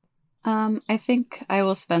 I think I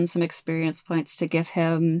will spend some experience points to give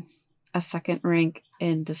him a second rank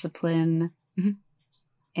in discipline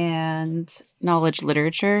and knowledge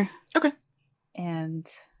literature. Okay. And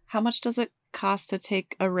how much does it cost to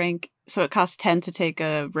take a rank? So it costs 10 to take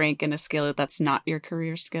a rank in a skill that's not your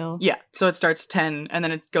career skill? Yeah, so it starts 10, and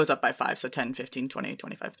then it goes up by 5, so 10, 15, 20,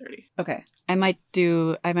 25, 30. Okay. I might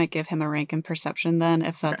give him a rank in perception then,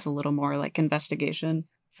 if that's a little more like investigation.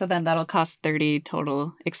 So then that'll cost 30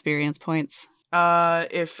 total experience points. Are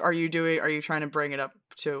you trying to bring it up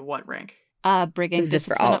to what rank? Bringing This is just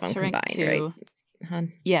for discipline all up of to them rank combined, 2. right?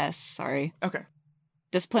 Hun? Yes, sorry. Okay.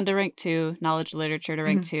 Discipline to rank 2, knowledge literature to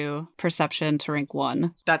rank 2, perception to rank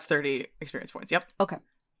 1. That's 30 experience points. Yep. Okay.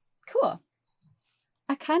 Cool.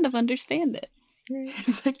 I kind of understand it.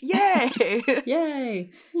 It's like, yay! Yay!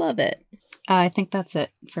 Love it. I think that's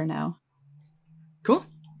it for now. Cool.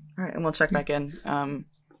 All right, and we'll check back in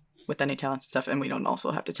with any talent stuff, and we don't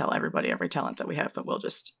also have to tell everybody every talent that we have, but we'll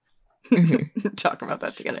just talk about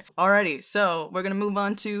that together. Alrighty, so we're gonna move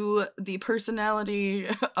on to the personality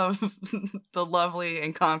of the lovely,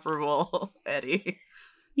 incomparable Eddie.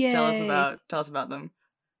 Yay. Tell us about them.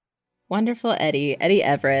 Wonderful Eddie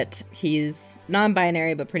Everett. He's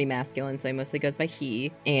non-binary but pretty masculine, so he mostly goes by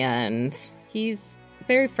he. And he's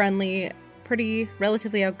very friendly, pretty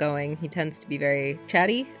relatively outgoing. He tends to be very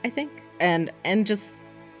chatty, I think, and just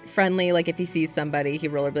friendly. Like if he sees somebody, he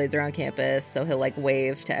rollerblades around campus, so he'll like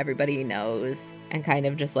wave to everybody he knows and kind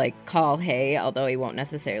of just like call hey, although he won't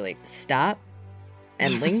necessarily stop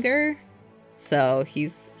and linger. So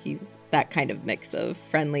he's that kind of mix of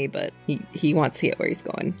friendly, but he wants to get where he's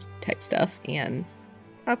going type stuff. And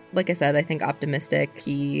like I said, I think optimistic.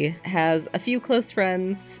 He has a few close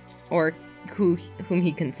friends, or whom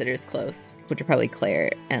he considers close, which are probably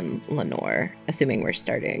Claire and Lenore, assuming we're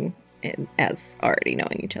starting in as already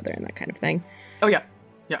knowing each other and that kind of thing. Oh yeah.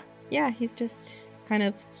 Yeah, he's just kind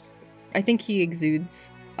of, I think he exudes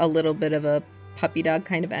a little bit of a puppy dog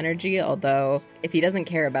kind of energy, although if he doesn't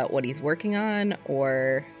care about what he's working on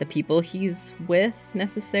or the people he's with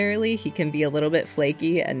necessarily, he can be a little bit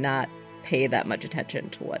flaky and not pay that much attention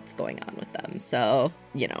to what's going on with them. So,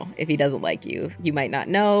 you know, if he doesn't like you, you might not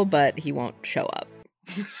know, but he won't show up.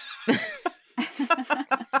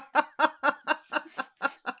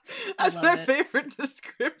 That's my favorite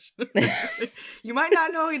description. You might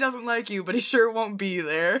not know he doesn't like you, but he sure won't be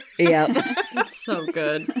there. Yep. It's so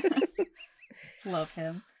good. Love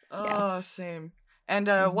him. Oh, same. And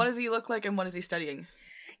what does he look like, and what is he studying?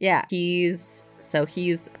 Yeah, he's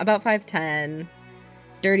about 5'10",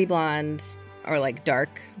 dirty blonde, or like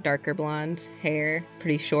darker blonde hair,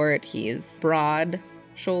 pretty short. He's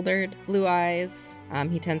broad-shouldered, blue eyes.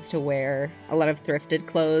 He tends to wear a lot of thrifted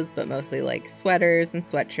clothes, but mostly like sweaters and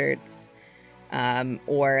sweatshirts,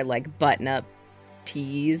 or like button-up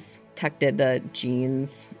tees tucked into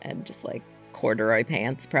jeans and just like corduroy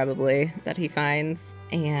pants probably that he finds.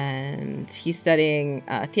 And he's studying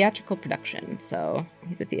theatrical production, so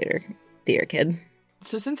he's a theater kid.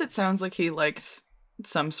 So since it sounds like he likes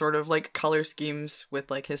some sort of like color schemes with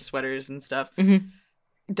like his sweaters and stuff,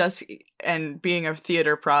 does he, and being a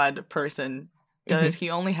theater prod person, does he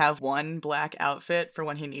only have one black outfit for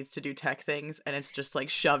when he needs to do tech things, and it's just like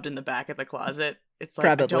shoved in the back of the closet? It's like,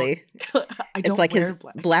 probably. I don't it's like wear his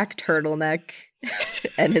black turtleneck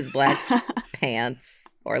and his black pants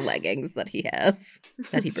or leggings that he has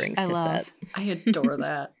that he brings to set. I adore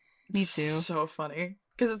that. Me too. So funny.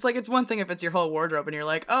 Because it's like, it's one thing if it's your whole wardrobe and you're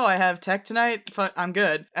like, oh, I have tech tonight, I'm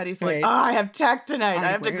good. Eddie's like, Right. oh, I have tech tonight. I'm I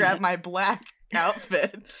have to wearing grab it. my black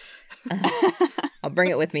outfit. I'll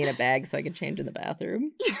bring it with me in a bag so I can change in the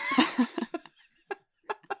bathroom.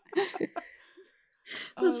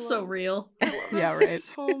 Oh, I That's so love- real. I love Yeah, that right.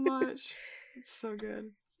 so much. It's so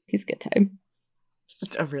good. He's a good time.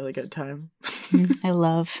 It's a really good time. I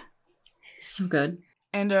love. So good.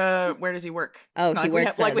 And where does he work? Oh, Not he like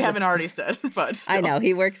works we at we haven't already said, but still. I know.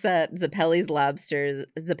 He works at Zappelli's Lobsters.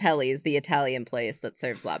 Zappelli's, the Italian place that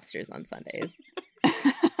serves lobsters on Sundays.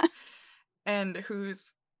 And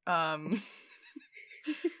whose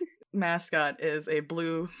mascot is a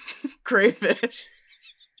blue crayfish,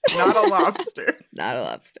 not a lobster. Not a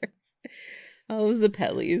lobster. Oh,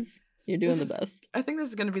 Zappelli's. You're doing This the is- best. I think this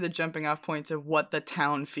is going to be the jumping off point of what the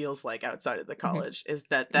town feels like outside of the college, is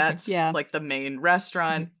that that's Yeah. like the main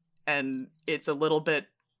restaurant, and it's a little bit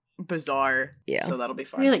bizarre. Yeah. So that'll be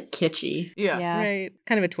fun. Really like, Yeah. Yeah. Right.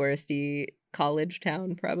 Kind of a touristy college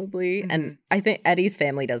town, probably. Mhm. And I think Eddie's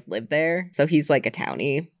family does live there. So he's like a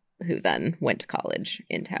townie who then went to college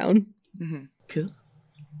in town. Mm-hmm. Cool.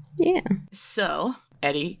 Yeah. So,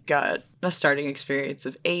 Eddie got a starting experience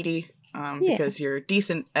of 80 because you're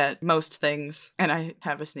decent at most things, and I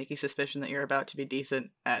have a sneaky suspicion that you're about to be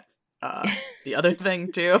decent at the other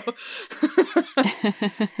thing, too.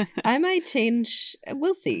 I might change.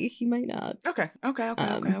 We'll see. He might not. Okay.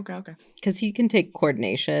 Because he can take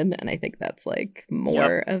coordination, and I think that's, like,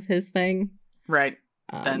 more of his thing. Right.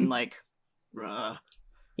 Then,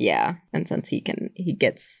 Yeah, and since he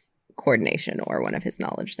gets coordination or one of his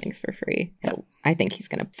knowledge things for free, I think he's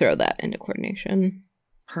going to throw that into coordination.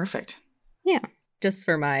 Perfect. Yeah. Just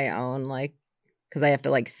for my own, like, because I have to,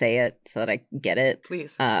 like, say it so that I get it.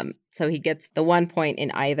 Please. So he gets the 1 point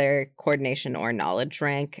in either coordination or knowledge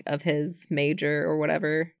rank of his major or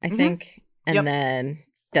whatever, I think. And then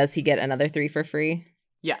does he get another 3 for free?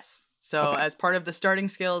 Yes. So as part of the starting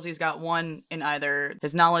skills, he's got 1 in either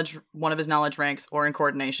his knowledge, one of his knowledge ranks, or in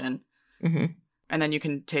coordination. Mm-hmm. And then you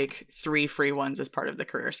can take 3 free ones as part of the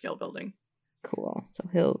career skill building. Cool.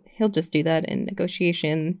 So he'll just do that in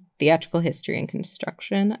negotiation, theatrical history, and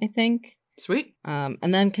construction, I think. Sweet. And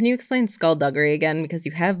then can you explain skullduggery again? Because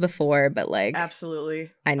you have before, but, like...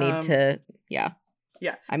 Absolutely. I need to... Yeah.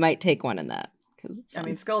 Yeah. I might take 1 in that. Because it's fun. I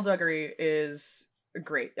mean, skullduggery is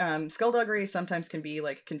great. Skullduggery sometimes can be,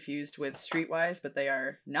 like, confused with streetwise, but they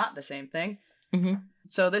are not the same thing. Mm-hmm.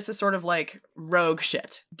 So this is sort of like rogue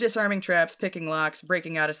shit. Disarming traps, picking locks,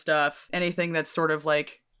 breaking out of stuff, anything that's sort of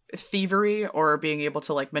like thievery or being able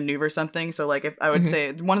to like maneuver something. So like if I would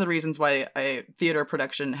say one of the reasons why a theater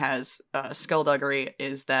production has skullduggery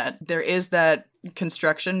is that there is that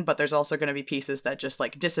construction, but there's also going to be pieces that just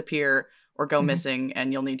like disappear or go missing,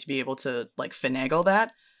 and you'll need to be able to like finagle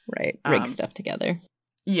that. Right. Rig stuff together.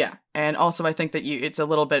 Yeah, and also I think that it's a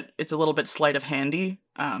little bit sleight of handy,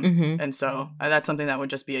 and so that's something that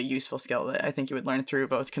would just be a useful skill that I think you would learn through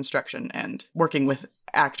both construction and working with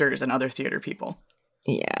actors and other theater people.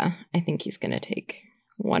 Yeah, I think he's gonna take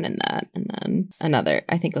 1 in that, and then another.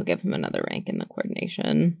 I think I'll give him another rank in the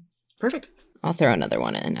coordination. Perfect. I'll throw another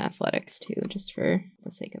 1 in athletics too, just for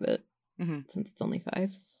the sake of it, since it's only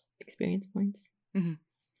 5 experience points.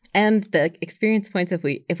 And the experience points, if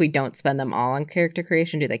we don't spend them all on character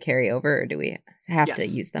creation, do they carry over, or do we have to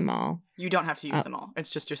use them all? You don't have to use them all. It's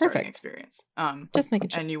just your starting experience. Just making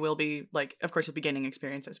sure. And you will be, like, of course, you'll be gaining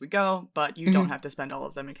experience as we go, but you don't have to spend all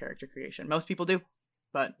of them in character creation. Most people do,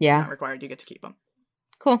 but it's not required. You get to keep them.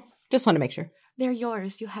 Cool. Just want to make sure. They're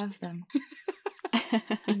yours. You have them.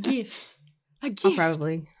 A gift. A gift.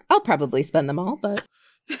 I'll probably spend them all, but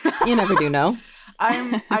you never do know.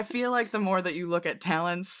 I feel like the more that you look at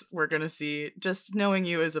talents, we're gonna see, just knowing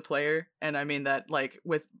you as a player, and I mean that like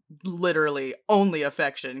with literally only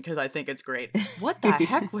affection, because I think it's great. What the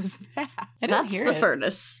heck was that? That's the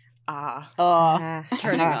furnace.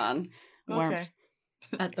 Turning on. Okay.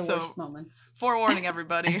 At the worst moments. Forewarning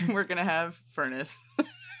everybody, we're gonna have furnace.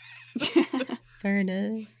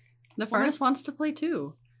 Furnace. The furnace wants to play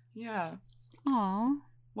too. Yeah. Aw.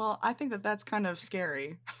 Well, I think that that's kind of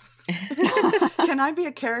scary. Can I be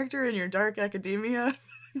a character in your Dark Academia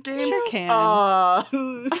game? Sure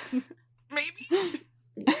can. Maybe.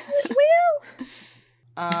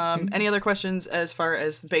 Well. Any other questions as far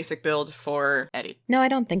as basic build for Eddie? No, I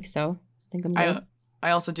don't think so. I think I'm good.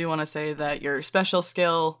 I also do want to say that your special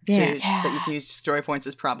skill that you can use story points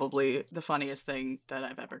is probably the funniest thing that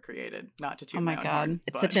I've ever created. Not to toot my own horn,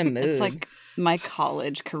 it's such a move. It's like my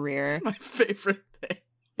college career. My favorite thing.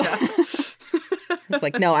 Yeah. It's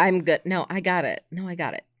like, no, I'm good. No, I got it. No, I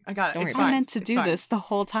got it. I got it. Don't It's worry fine. I meant to It's do fine. this the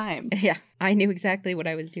whole time. Yeah, I knew exactly what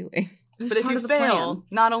I was doing. But if you fail,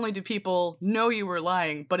 not only do people know you were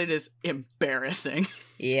lying, but it is embarrassing.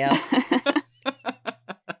 Yeah.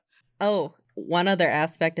 Oh, one other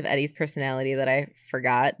aspect of Eddie's personality that I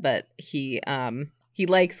forgot, but he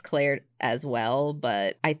likes Claire as well,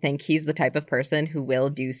 but I think he's the type of person who will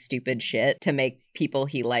do stupid shit to make people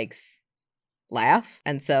he likes laugh.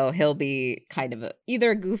 And so he'll be kind of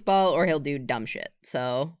either a goofball or he'll do dumb shit.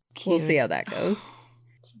 So we'll see how that goes.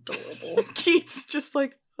 It's adorable. Keith's just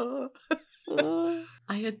like, I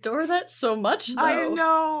adore that so much, though. I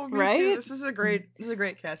know, me right? too. This is a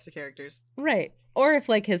great cast of characters. Right. Or if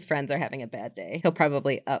like his friends are having a bad day, he'll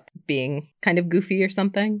probably up being kind of goofy or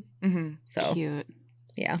something. Mm-hmm. So Cute.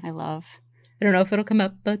 yeah. I love. I don't know if it'll come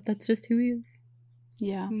up, but that's just who he is.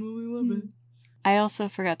 Yeah. We love it. I also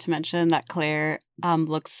forgot to mention that Claire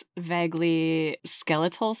looks vaguely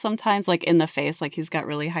skeletal sometimes, like in the face, like he's got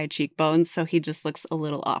really high cheekbones, so he just looks a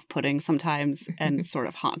little off-putting sometimes and sort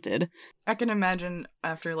of haunted. I can imagine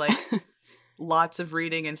after like lots of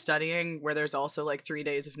reading and studying where there's also like 3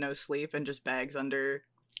 days of no sleep and just bags under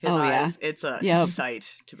his eyes. It's a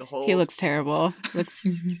sight to behold. He looks terrible. Looks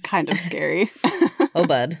kind of scary. Oh,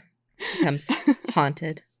 bud. Becomes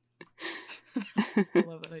haunted. I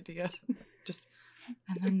love that idea. Just,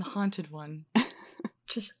 and then the haunted one.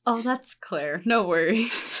 Just, oh, that's Claire. No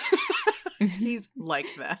worries. He's like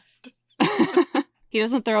that. He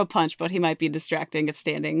doesn't throw a punch, but he might be distracting if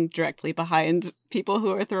standing directly behind people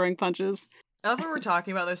who are throwing punches. I love that we're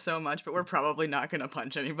talking about this so much, but we're probably not going to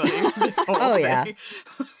punch anybody this whole Oh, thing. yeah.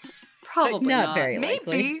 Probably Not not. very Maybe.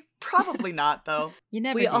 likely. Probably not, though. You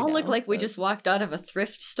never We do all look know, like we but- just walked out of a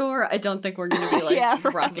thrift store. I don't think we're going to be like Yeah,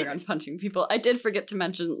 right. rocking around punching people. I did forget to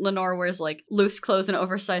mention Lenore wears like loose clothes and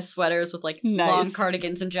oversized sweaters with like Nice. long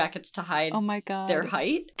cardigans and jackets to hide Oh my god. their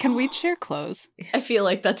height. Can we share clothes? I feel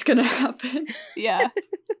like that's going to happen. Yeah.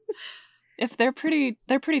 If they're pretty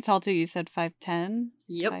tall too. You said 5'10"?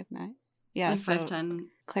 Yep. 5'9"? Yeah, I'm so 5'10".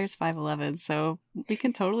 Claire's 5'11", so we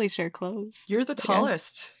can totally share clothes. You're the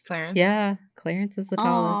tallest, Clarence. Yeah, Clarence is the Aw.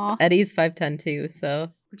 tallest. Eddie's 5'10" too, so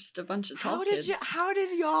We're just a bunch of tall How kids. did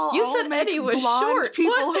y'all You all said make Eddie was blonde short.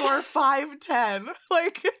 people What? who are 5'10"?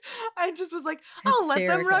 Like, I just was like, I'll let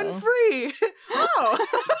them run Hysterical. free. Oh.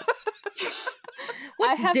 I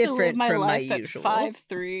What's have to live different my from my life usual? at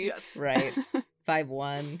 5'3". Yes. right.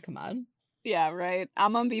 5'1", come on. Yeah, right.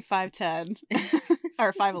 I'm gonna be 5'10".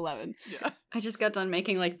 Or 5'11". Yeah. I just got done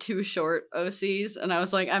making like 2 short OCs, and I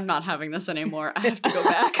was like, I'm not having this anymore. I have to go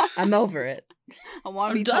back. I'm over it. I want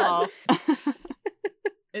to I'm be done. tall.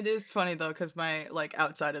 It is funny though, because my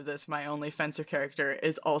outside of this, my only fencer character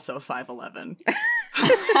is also 5'11".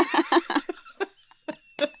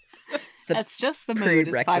 The That's just the mood.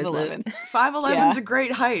 Is prerequisite. 5'11". 5'11's Yeah. a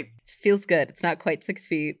great height. Just feels good. It's not quite 6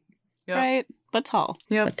 feet, Yep. Right, but tall.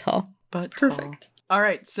 Yep. but tall. But Perfect. All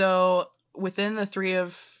right, so within the three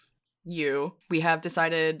of you, we have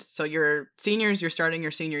decided, so you're seniors, you're starting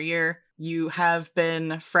your senior year. You have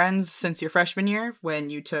been friends since your freshman year when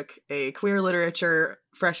you took a queer literature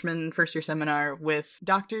freshman first year seminar with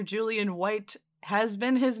Dr. Julian White has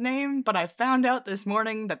been his name, but I found out this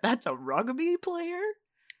morning that that's a rugby player.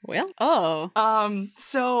 Well, Oh.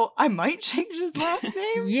 So I might change his last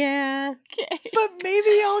name, yeah. Okay. but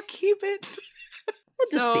maybe I'll keep it. We'll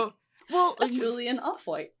just So, well, Julian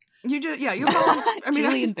Off-White. you just, yeah, you call him, I mean,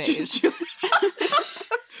 Julian Beige.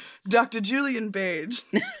 Dr. Julian Beige.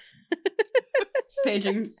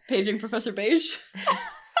 Paging Professor Beige.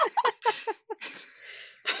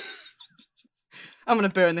 I'm gonna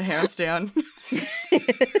burn the house down.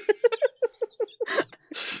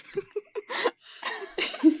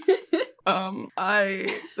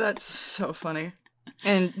 That's so funny.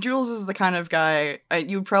 And Jules is the kind of guy,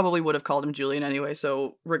 you probably would have called him Julian anyway,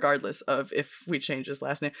 so regardless of if we change his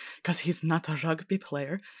last name, because he's not a rugby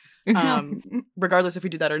player, regardless if we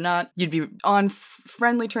do that or not, you'd be on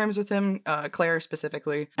friendly terms with him, Claire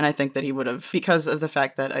specifically, and I think that he would have, because of the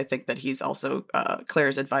fact that I think that he's also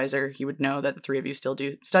Claire's advisor, he would know that the three of you still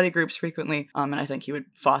do study groups frequently, and I think he would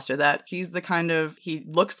foster that. He's the kind of, he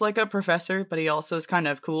looks like a professor, but he also is kind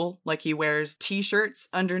of cool, like he wears t-shirts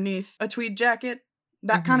underneath a tweed jacket,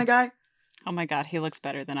 that kind of guy. Oh my god, he looks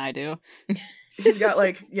better than I do. He's got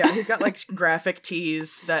like, yeah, he's got like graphic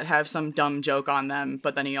tees that have some dumb joke on them,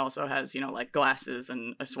 but then he also has, you know, like glasses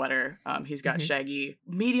and a sweater. He's got shaggy,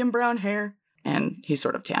 medium brown hair, and he's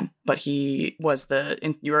sort of tan. But he was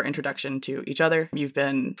your introduction to each other. You've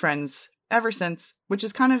been friends ever since, which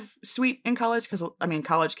is kind of sweet in college because, I mean,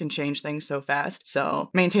 college can change things so fast. So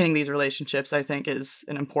maintaining these relationships, I think, is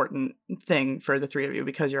an important thing for the three of you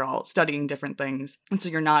because you're all studying different things. And so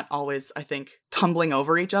you're not always, I think, tumbling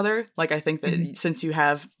over each other. Like, I think that since you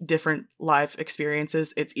have different life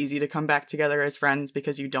experiences, it's easy to come back together as friends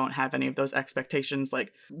because you don't have any of those expectations.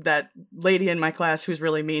 Like, that lady in my class who's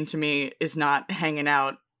really mean to me is not hanging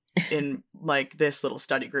out in, like, this little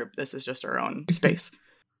study group. This is just our own space.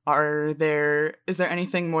 Is there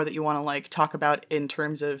anything more that you want to like talk about in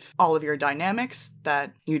terms of all of your dynamics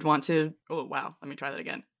that you'd want to? Oh, wow. Let me try that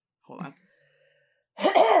again. Hold on.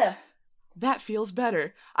 That feels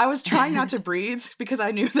better. I was trying not to breathe because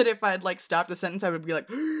I knew that if I'd like stopped a sentence, I would be like,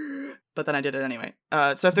 but then I did it anyway.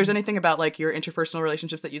 So if there's anything about like your interpersonal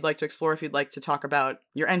relationships that you'd like to explore, if you'd like to talk about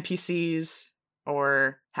your NPCs,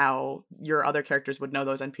 or how your other characters would know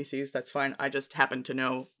those NPCs, that's fine. I just happen to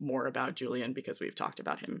know more about Julian because we've talked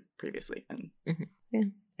about him previously. And Yeah,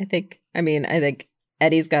 I think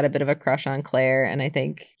Eddie's got a bit of a crush on Claire, and I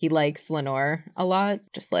think he likes Lenore a lot,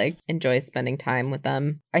 just like enjoys spending time with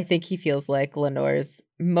them. I think he feels like Lenore's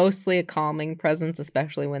mostly a calming presence,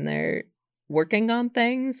 especially when they're working on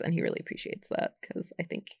things, and he really appreciates that because I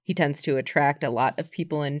think he tends to attract a lot of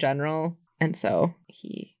people in general, and so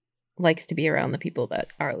he likes to be around the people that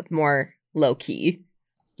are more low-key.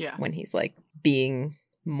 yeah. When he's like being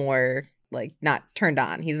more like not turned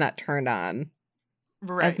on. He's not turned on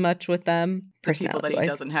as much with them. The people that he personality-wise.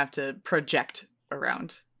 doesn't have to project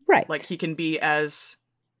around. Right. Like, he can be as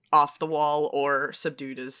off the wall or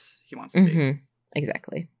subdued as he wants to be. Mhm.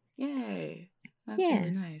 Exactly. Yay. That's Yeah.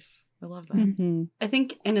 really nice. I love that. Mhm. I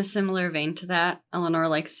think in a similar vein to that, Eleanor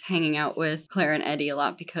likes hanging out with Claire and Eddie a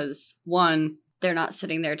lot because, one, they're not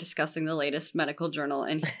sitting there discussing the latest medical journal,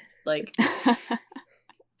 and like,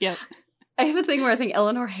 Yep. I have a thing where I think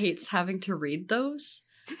Eleanor hates having to read those.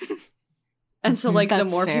 And so, like, the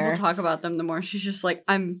That's more fair. people talk about them, the more she's just like,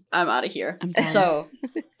 I'm out of here. I'm done. So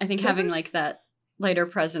I think having Doesn't- like that lighter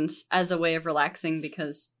presence as a way of relaxing,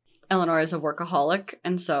 because Eleanor is a workaholic,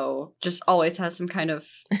 and so just always has some kind of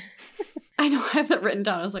I know I have that written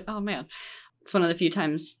down. I was like, oh man. It's one of the few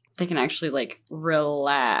times they can actually like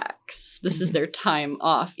relax. This is their time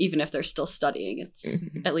off, even if they're still studying. It's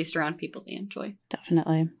at least around people they enjoy.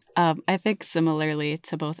 Definitely. I think similarly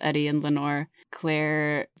to both Eddie and Lenore,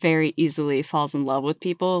 Claire very easily falls in love with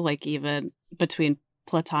people, like even between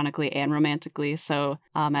platonically and romantically. So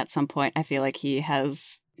at some point, I feel like he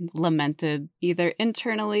has lamented either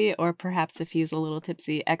internally or perhaps if he's a little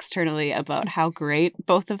tipsy externally about how great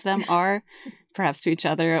both of them are, perhaps to each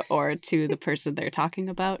other or to the person they're talking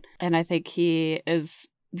about. And I think he is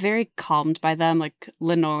very calmed by them. Like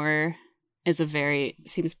Lenore is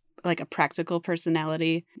seems like a practical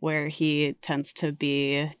personality where he tends to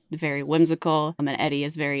be very whimsical, and Eddie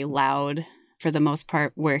is very loud for the most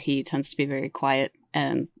part, where he tends to be very quiet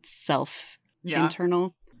and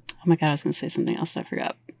internal. Oh my god, I was going to say something else. I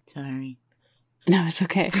forgot. Sorry. No, it's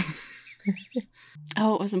okay.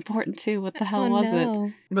 Oh, it was important too. What the hell was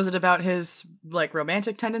it? Was it about his, like,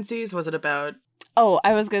 romantic tendencies? Was it about... Oh,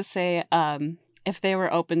 I was going to say, if they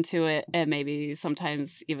were open to it, and maybe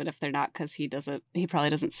sometimes even if they're not, because he probably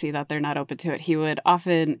doesn't see that they're not open to it, he would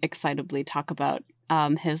often excitably talk about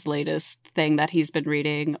his latest thing that he's been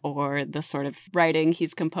reading or the sort of writing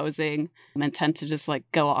he's composing, and tend to just like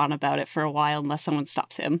go on about it for a while unless someone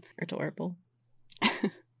stops him. Adorable.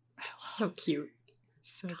 So cute.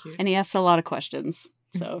 So cute. And he asks a lot of questions.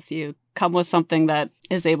 So if you come with something that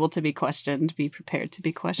is able to be questioned, be prepared to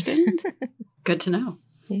be questioned. Good to know.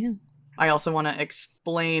 Yeah. I also want to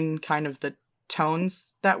explain kind of the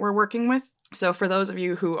tones that we're working with. So for those of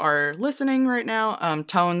you who are listening right now,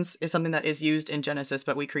 tones is something that is used in Genesis,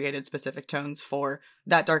 but we created specific tones for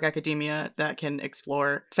that dark academia that can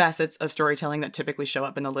explore facets of storytelling that typically show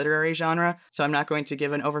up in the literary genre. So I'm not going to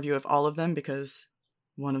give an overview of all of them because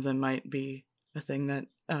one of them might be a thing that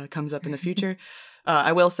comes up in the future.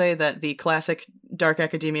 I will say that the classic dark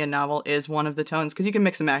academia novel is one of the tones, because you can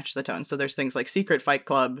mix and match the tones. So there's things like Secret Fight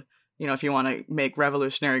Club, you know, if you want to make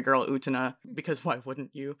Revolutionary Girl Utena, because why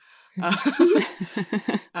wouldn't you?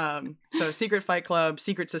 So Secret Fight Club,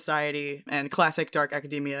 Secret Society, and classic dark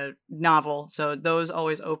academia novel. So those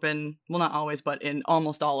always open, well, not always, but in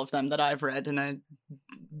almost all of them that I've read, and I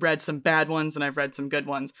read some bad ones and I've read some good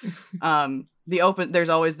ones. There's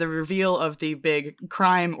always the reveal of the big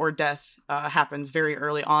crime or death happens very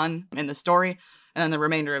early on in the story, and then the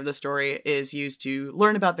remainder of the story is used to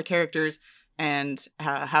learn about the characters and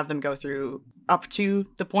have them go through up to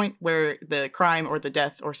the point where the crime or the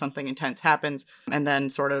death or something intense happens. And then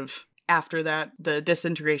sort of after that, the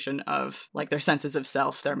disintegration of like their senses of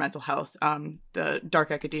self, their mental health. The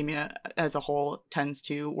dark academia as a whole tends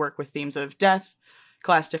to work with themes of death,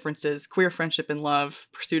 class differences, queer friendship and love,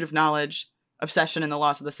 pursuit of knowledge, obsession and the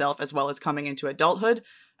loss of the self, as well as coming into adulthood.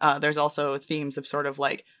 There's also themes of sort of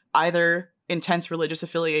like either intense religious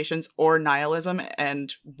affiliations or nihilism,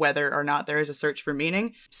 and whether or not there is a search for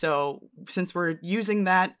meaning. So since we're using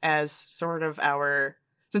that as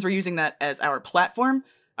our platform,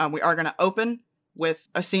 we are going to open with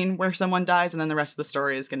a scene where someone dies, and then the rest of the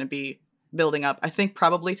story is going to be building up. I think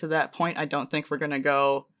probably to that point, I don't think we're going to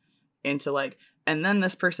go into like, and then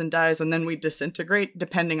this person dies, and then we disintegrate,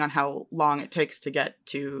 depending on how long it takes to get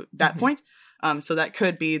to that point. So that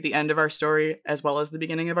could be the end of our story as well as the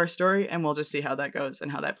beginning of our story, and we'll just see how that goes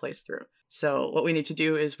and how that plays through. So what we need to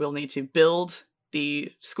do is we'll need to build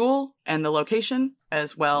the school and the location,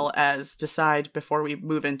 as well as decide before we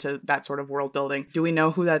move into that sort of world building. Do we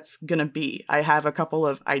know who that's going to be? I have a couple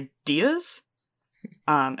of ideas,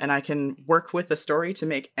 and I can work with the story to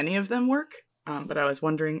make any of them work. But I was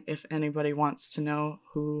wondering if anybody wants to know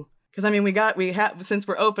who... Because, I mean, we have, since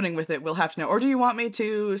we're opening with it, we'll have to know. Or do you want me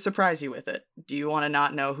to surprise you with it? Do you want to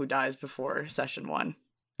not know who dies before session 1?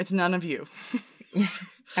 It's none of you.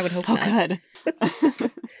 I would hope Oh, not.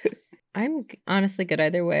 good. I'm honestly good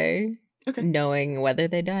either way. Okay. Knowing whether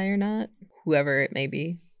they die or not, whoever it may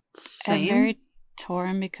be. Same. I'm very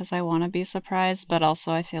torn because I want to be surprised, but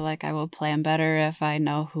also I feel like I will plan better if I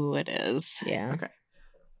know who it is. Yeah. Okay.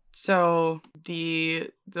 So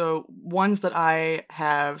the ones that I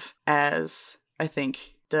have as, I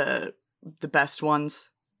think, the best ones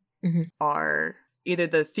are either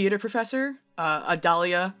the theater professor,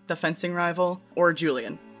 Adalia, the fencing rival, or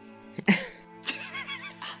Julian.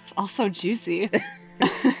 Also juicy.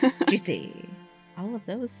 Juicy. All of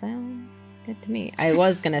those sound good to me. I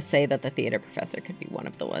was going to say that the theater professor could be one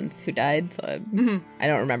of the ones who died, so I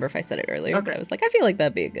don't remember if I said it earlier, but I was like, I feel like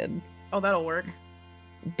that'd be a good... Oh, that'll work.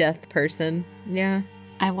 Death person. Yeah.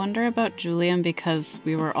 I wonder about Julian because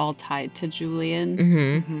we were all tied to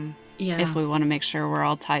Julian. Yeah. If we want to make sure we're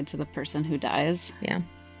all tied to the person who dies. Yeah.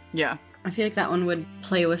 Yeah. I feel like that one would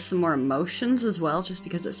play with some more emotions as well, just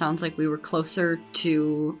because it sounds like we were closer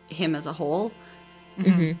to him as a whole.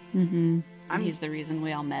 He's the reason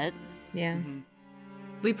we all met. Yeah.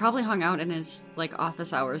 We probably hung out in his like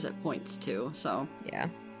office hours at points too, so Yeah.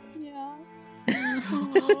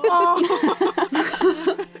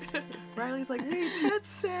 Riley's like, wait, that's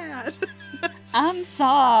sad. I'm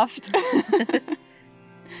soft.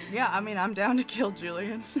 Yeah, I mean, I'm down to kill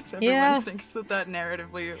Julian if everyone thinks that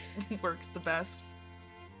narratively works the best.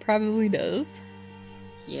 Probably does.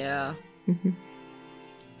 yeah.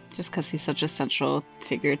 Just because he's such a central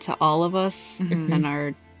figure to all of us in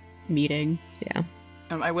our meeting. Yeah.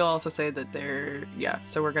 I will also say that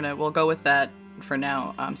so we'll go with that for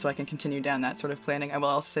now, so I can continue down that sort of planning. I will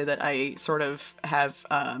also say that I sort of have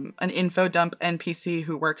an info dump NPC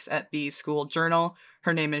who works at the school journal.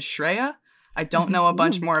 Her name is Shreya. I don't know a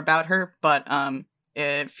bunch more about her, but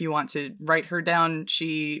if you want to write her down,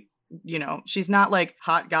 she's not like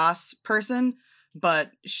hot goss person,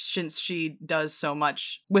 but since she does so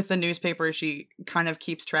much with the newspaper, she kind of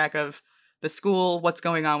keeps track of the school, what's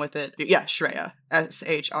going on with it. Yeah, Shreya,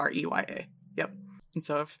 Shreya. Yep. And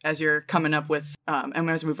so as you're coming up with, and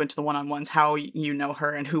as we move into the one-on-ones, how you know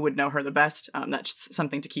her and who would know her the best, that's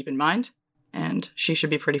something to keep in mind. And she should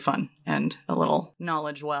be pretty fun and a little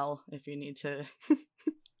knowledge well if you need to step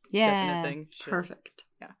in a thing. Perfect.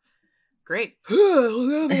 Yeah. Great. Well,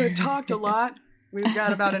 now that I've talked a lot, we've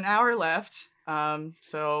got about an hour left.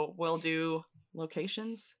 So we'll do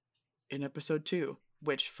locations in episode 2,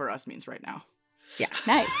 which for us means right now. Yeah.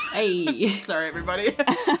 Nice. Hey. Sorry, everybody.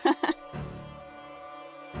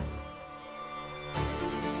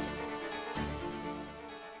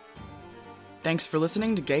 Thanks for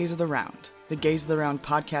listening to Gaze of the Round. The Gaze of the Round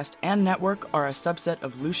podcast and network are a subset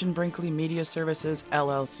of Lucian Brinkley Media Services,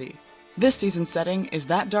 LLC. This season's setting is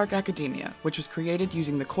That Dark Academia, which was created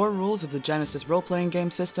using the core rules of the Genesis role-playing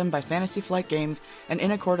game system by Fantasy Flight Games and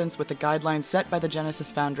in accordance with the guidelines set by the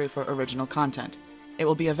Genesis Foundry for original content. It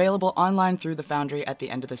will be available online through the Foundry at the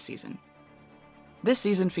end of the season. This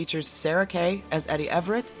season features Sarah Kay as Eddie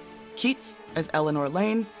Everett, Keats as Eleanor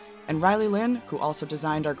Lane, and Riley Lynn, who also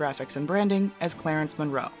designed our graphics and branding, as Clarence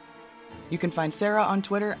Monroe. You can find Sarah on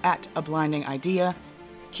Twitter at A Blinding Idea,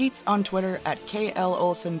 Keats on Twitter at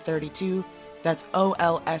KLOlsen32, that's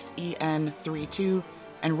OLSEN 32,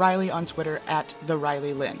 and Riley on Twitter at The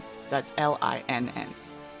Riley Lynn, that's LINN.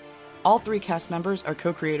 All 3 cast members are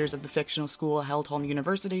co-creators of the fictional school Heldholm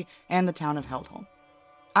University and the town of Heldholm.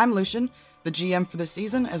 I'm Lucian, the GM for this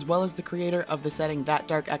season, as well as the creator of the setting That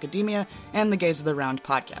Dark Academia and the Gaze of the Round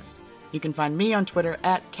podcast. You can find me on Twitter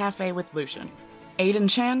at Cafe with Lucian. Aiden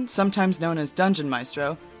Chan, sometimes known as Dungeon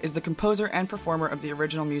Maestro, is the composer and performer of the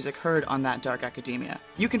original music heard on That Dark Academia.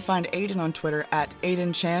 You can find Aiden on Twitter at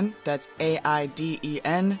Aiden Chan, that's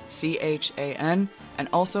AIDENCHAN, and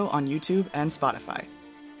also on YouTube and Spotify.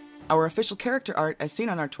 Our official character art, as seen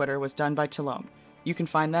on our Twitter, was done by Tilome. You can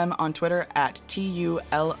find them on Twitter at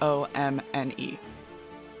TULOMNE.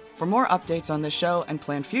 For more updates on this show and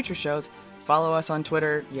planned future shows, follow us on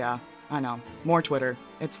Twitter, yeah, I know, more Twitter,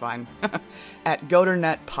 it's fine, at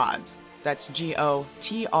GoterNetPods. That's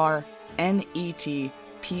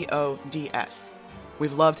GOTRNETPODS.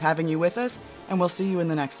 We've loved having you with us, and we'll see you in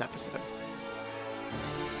the next episode.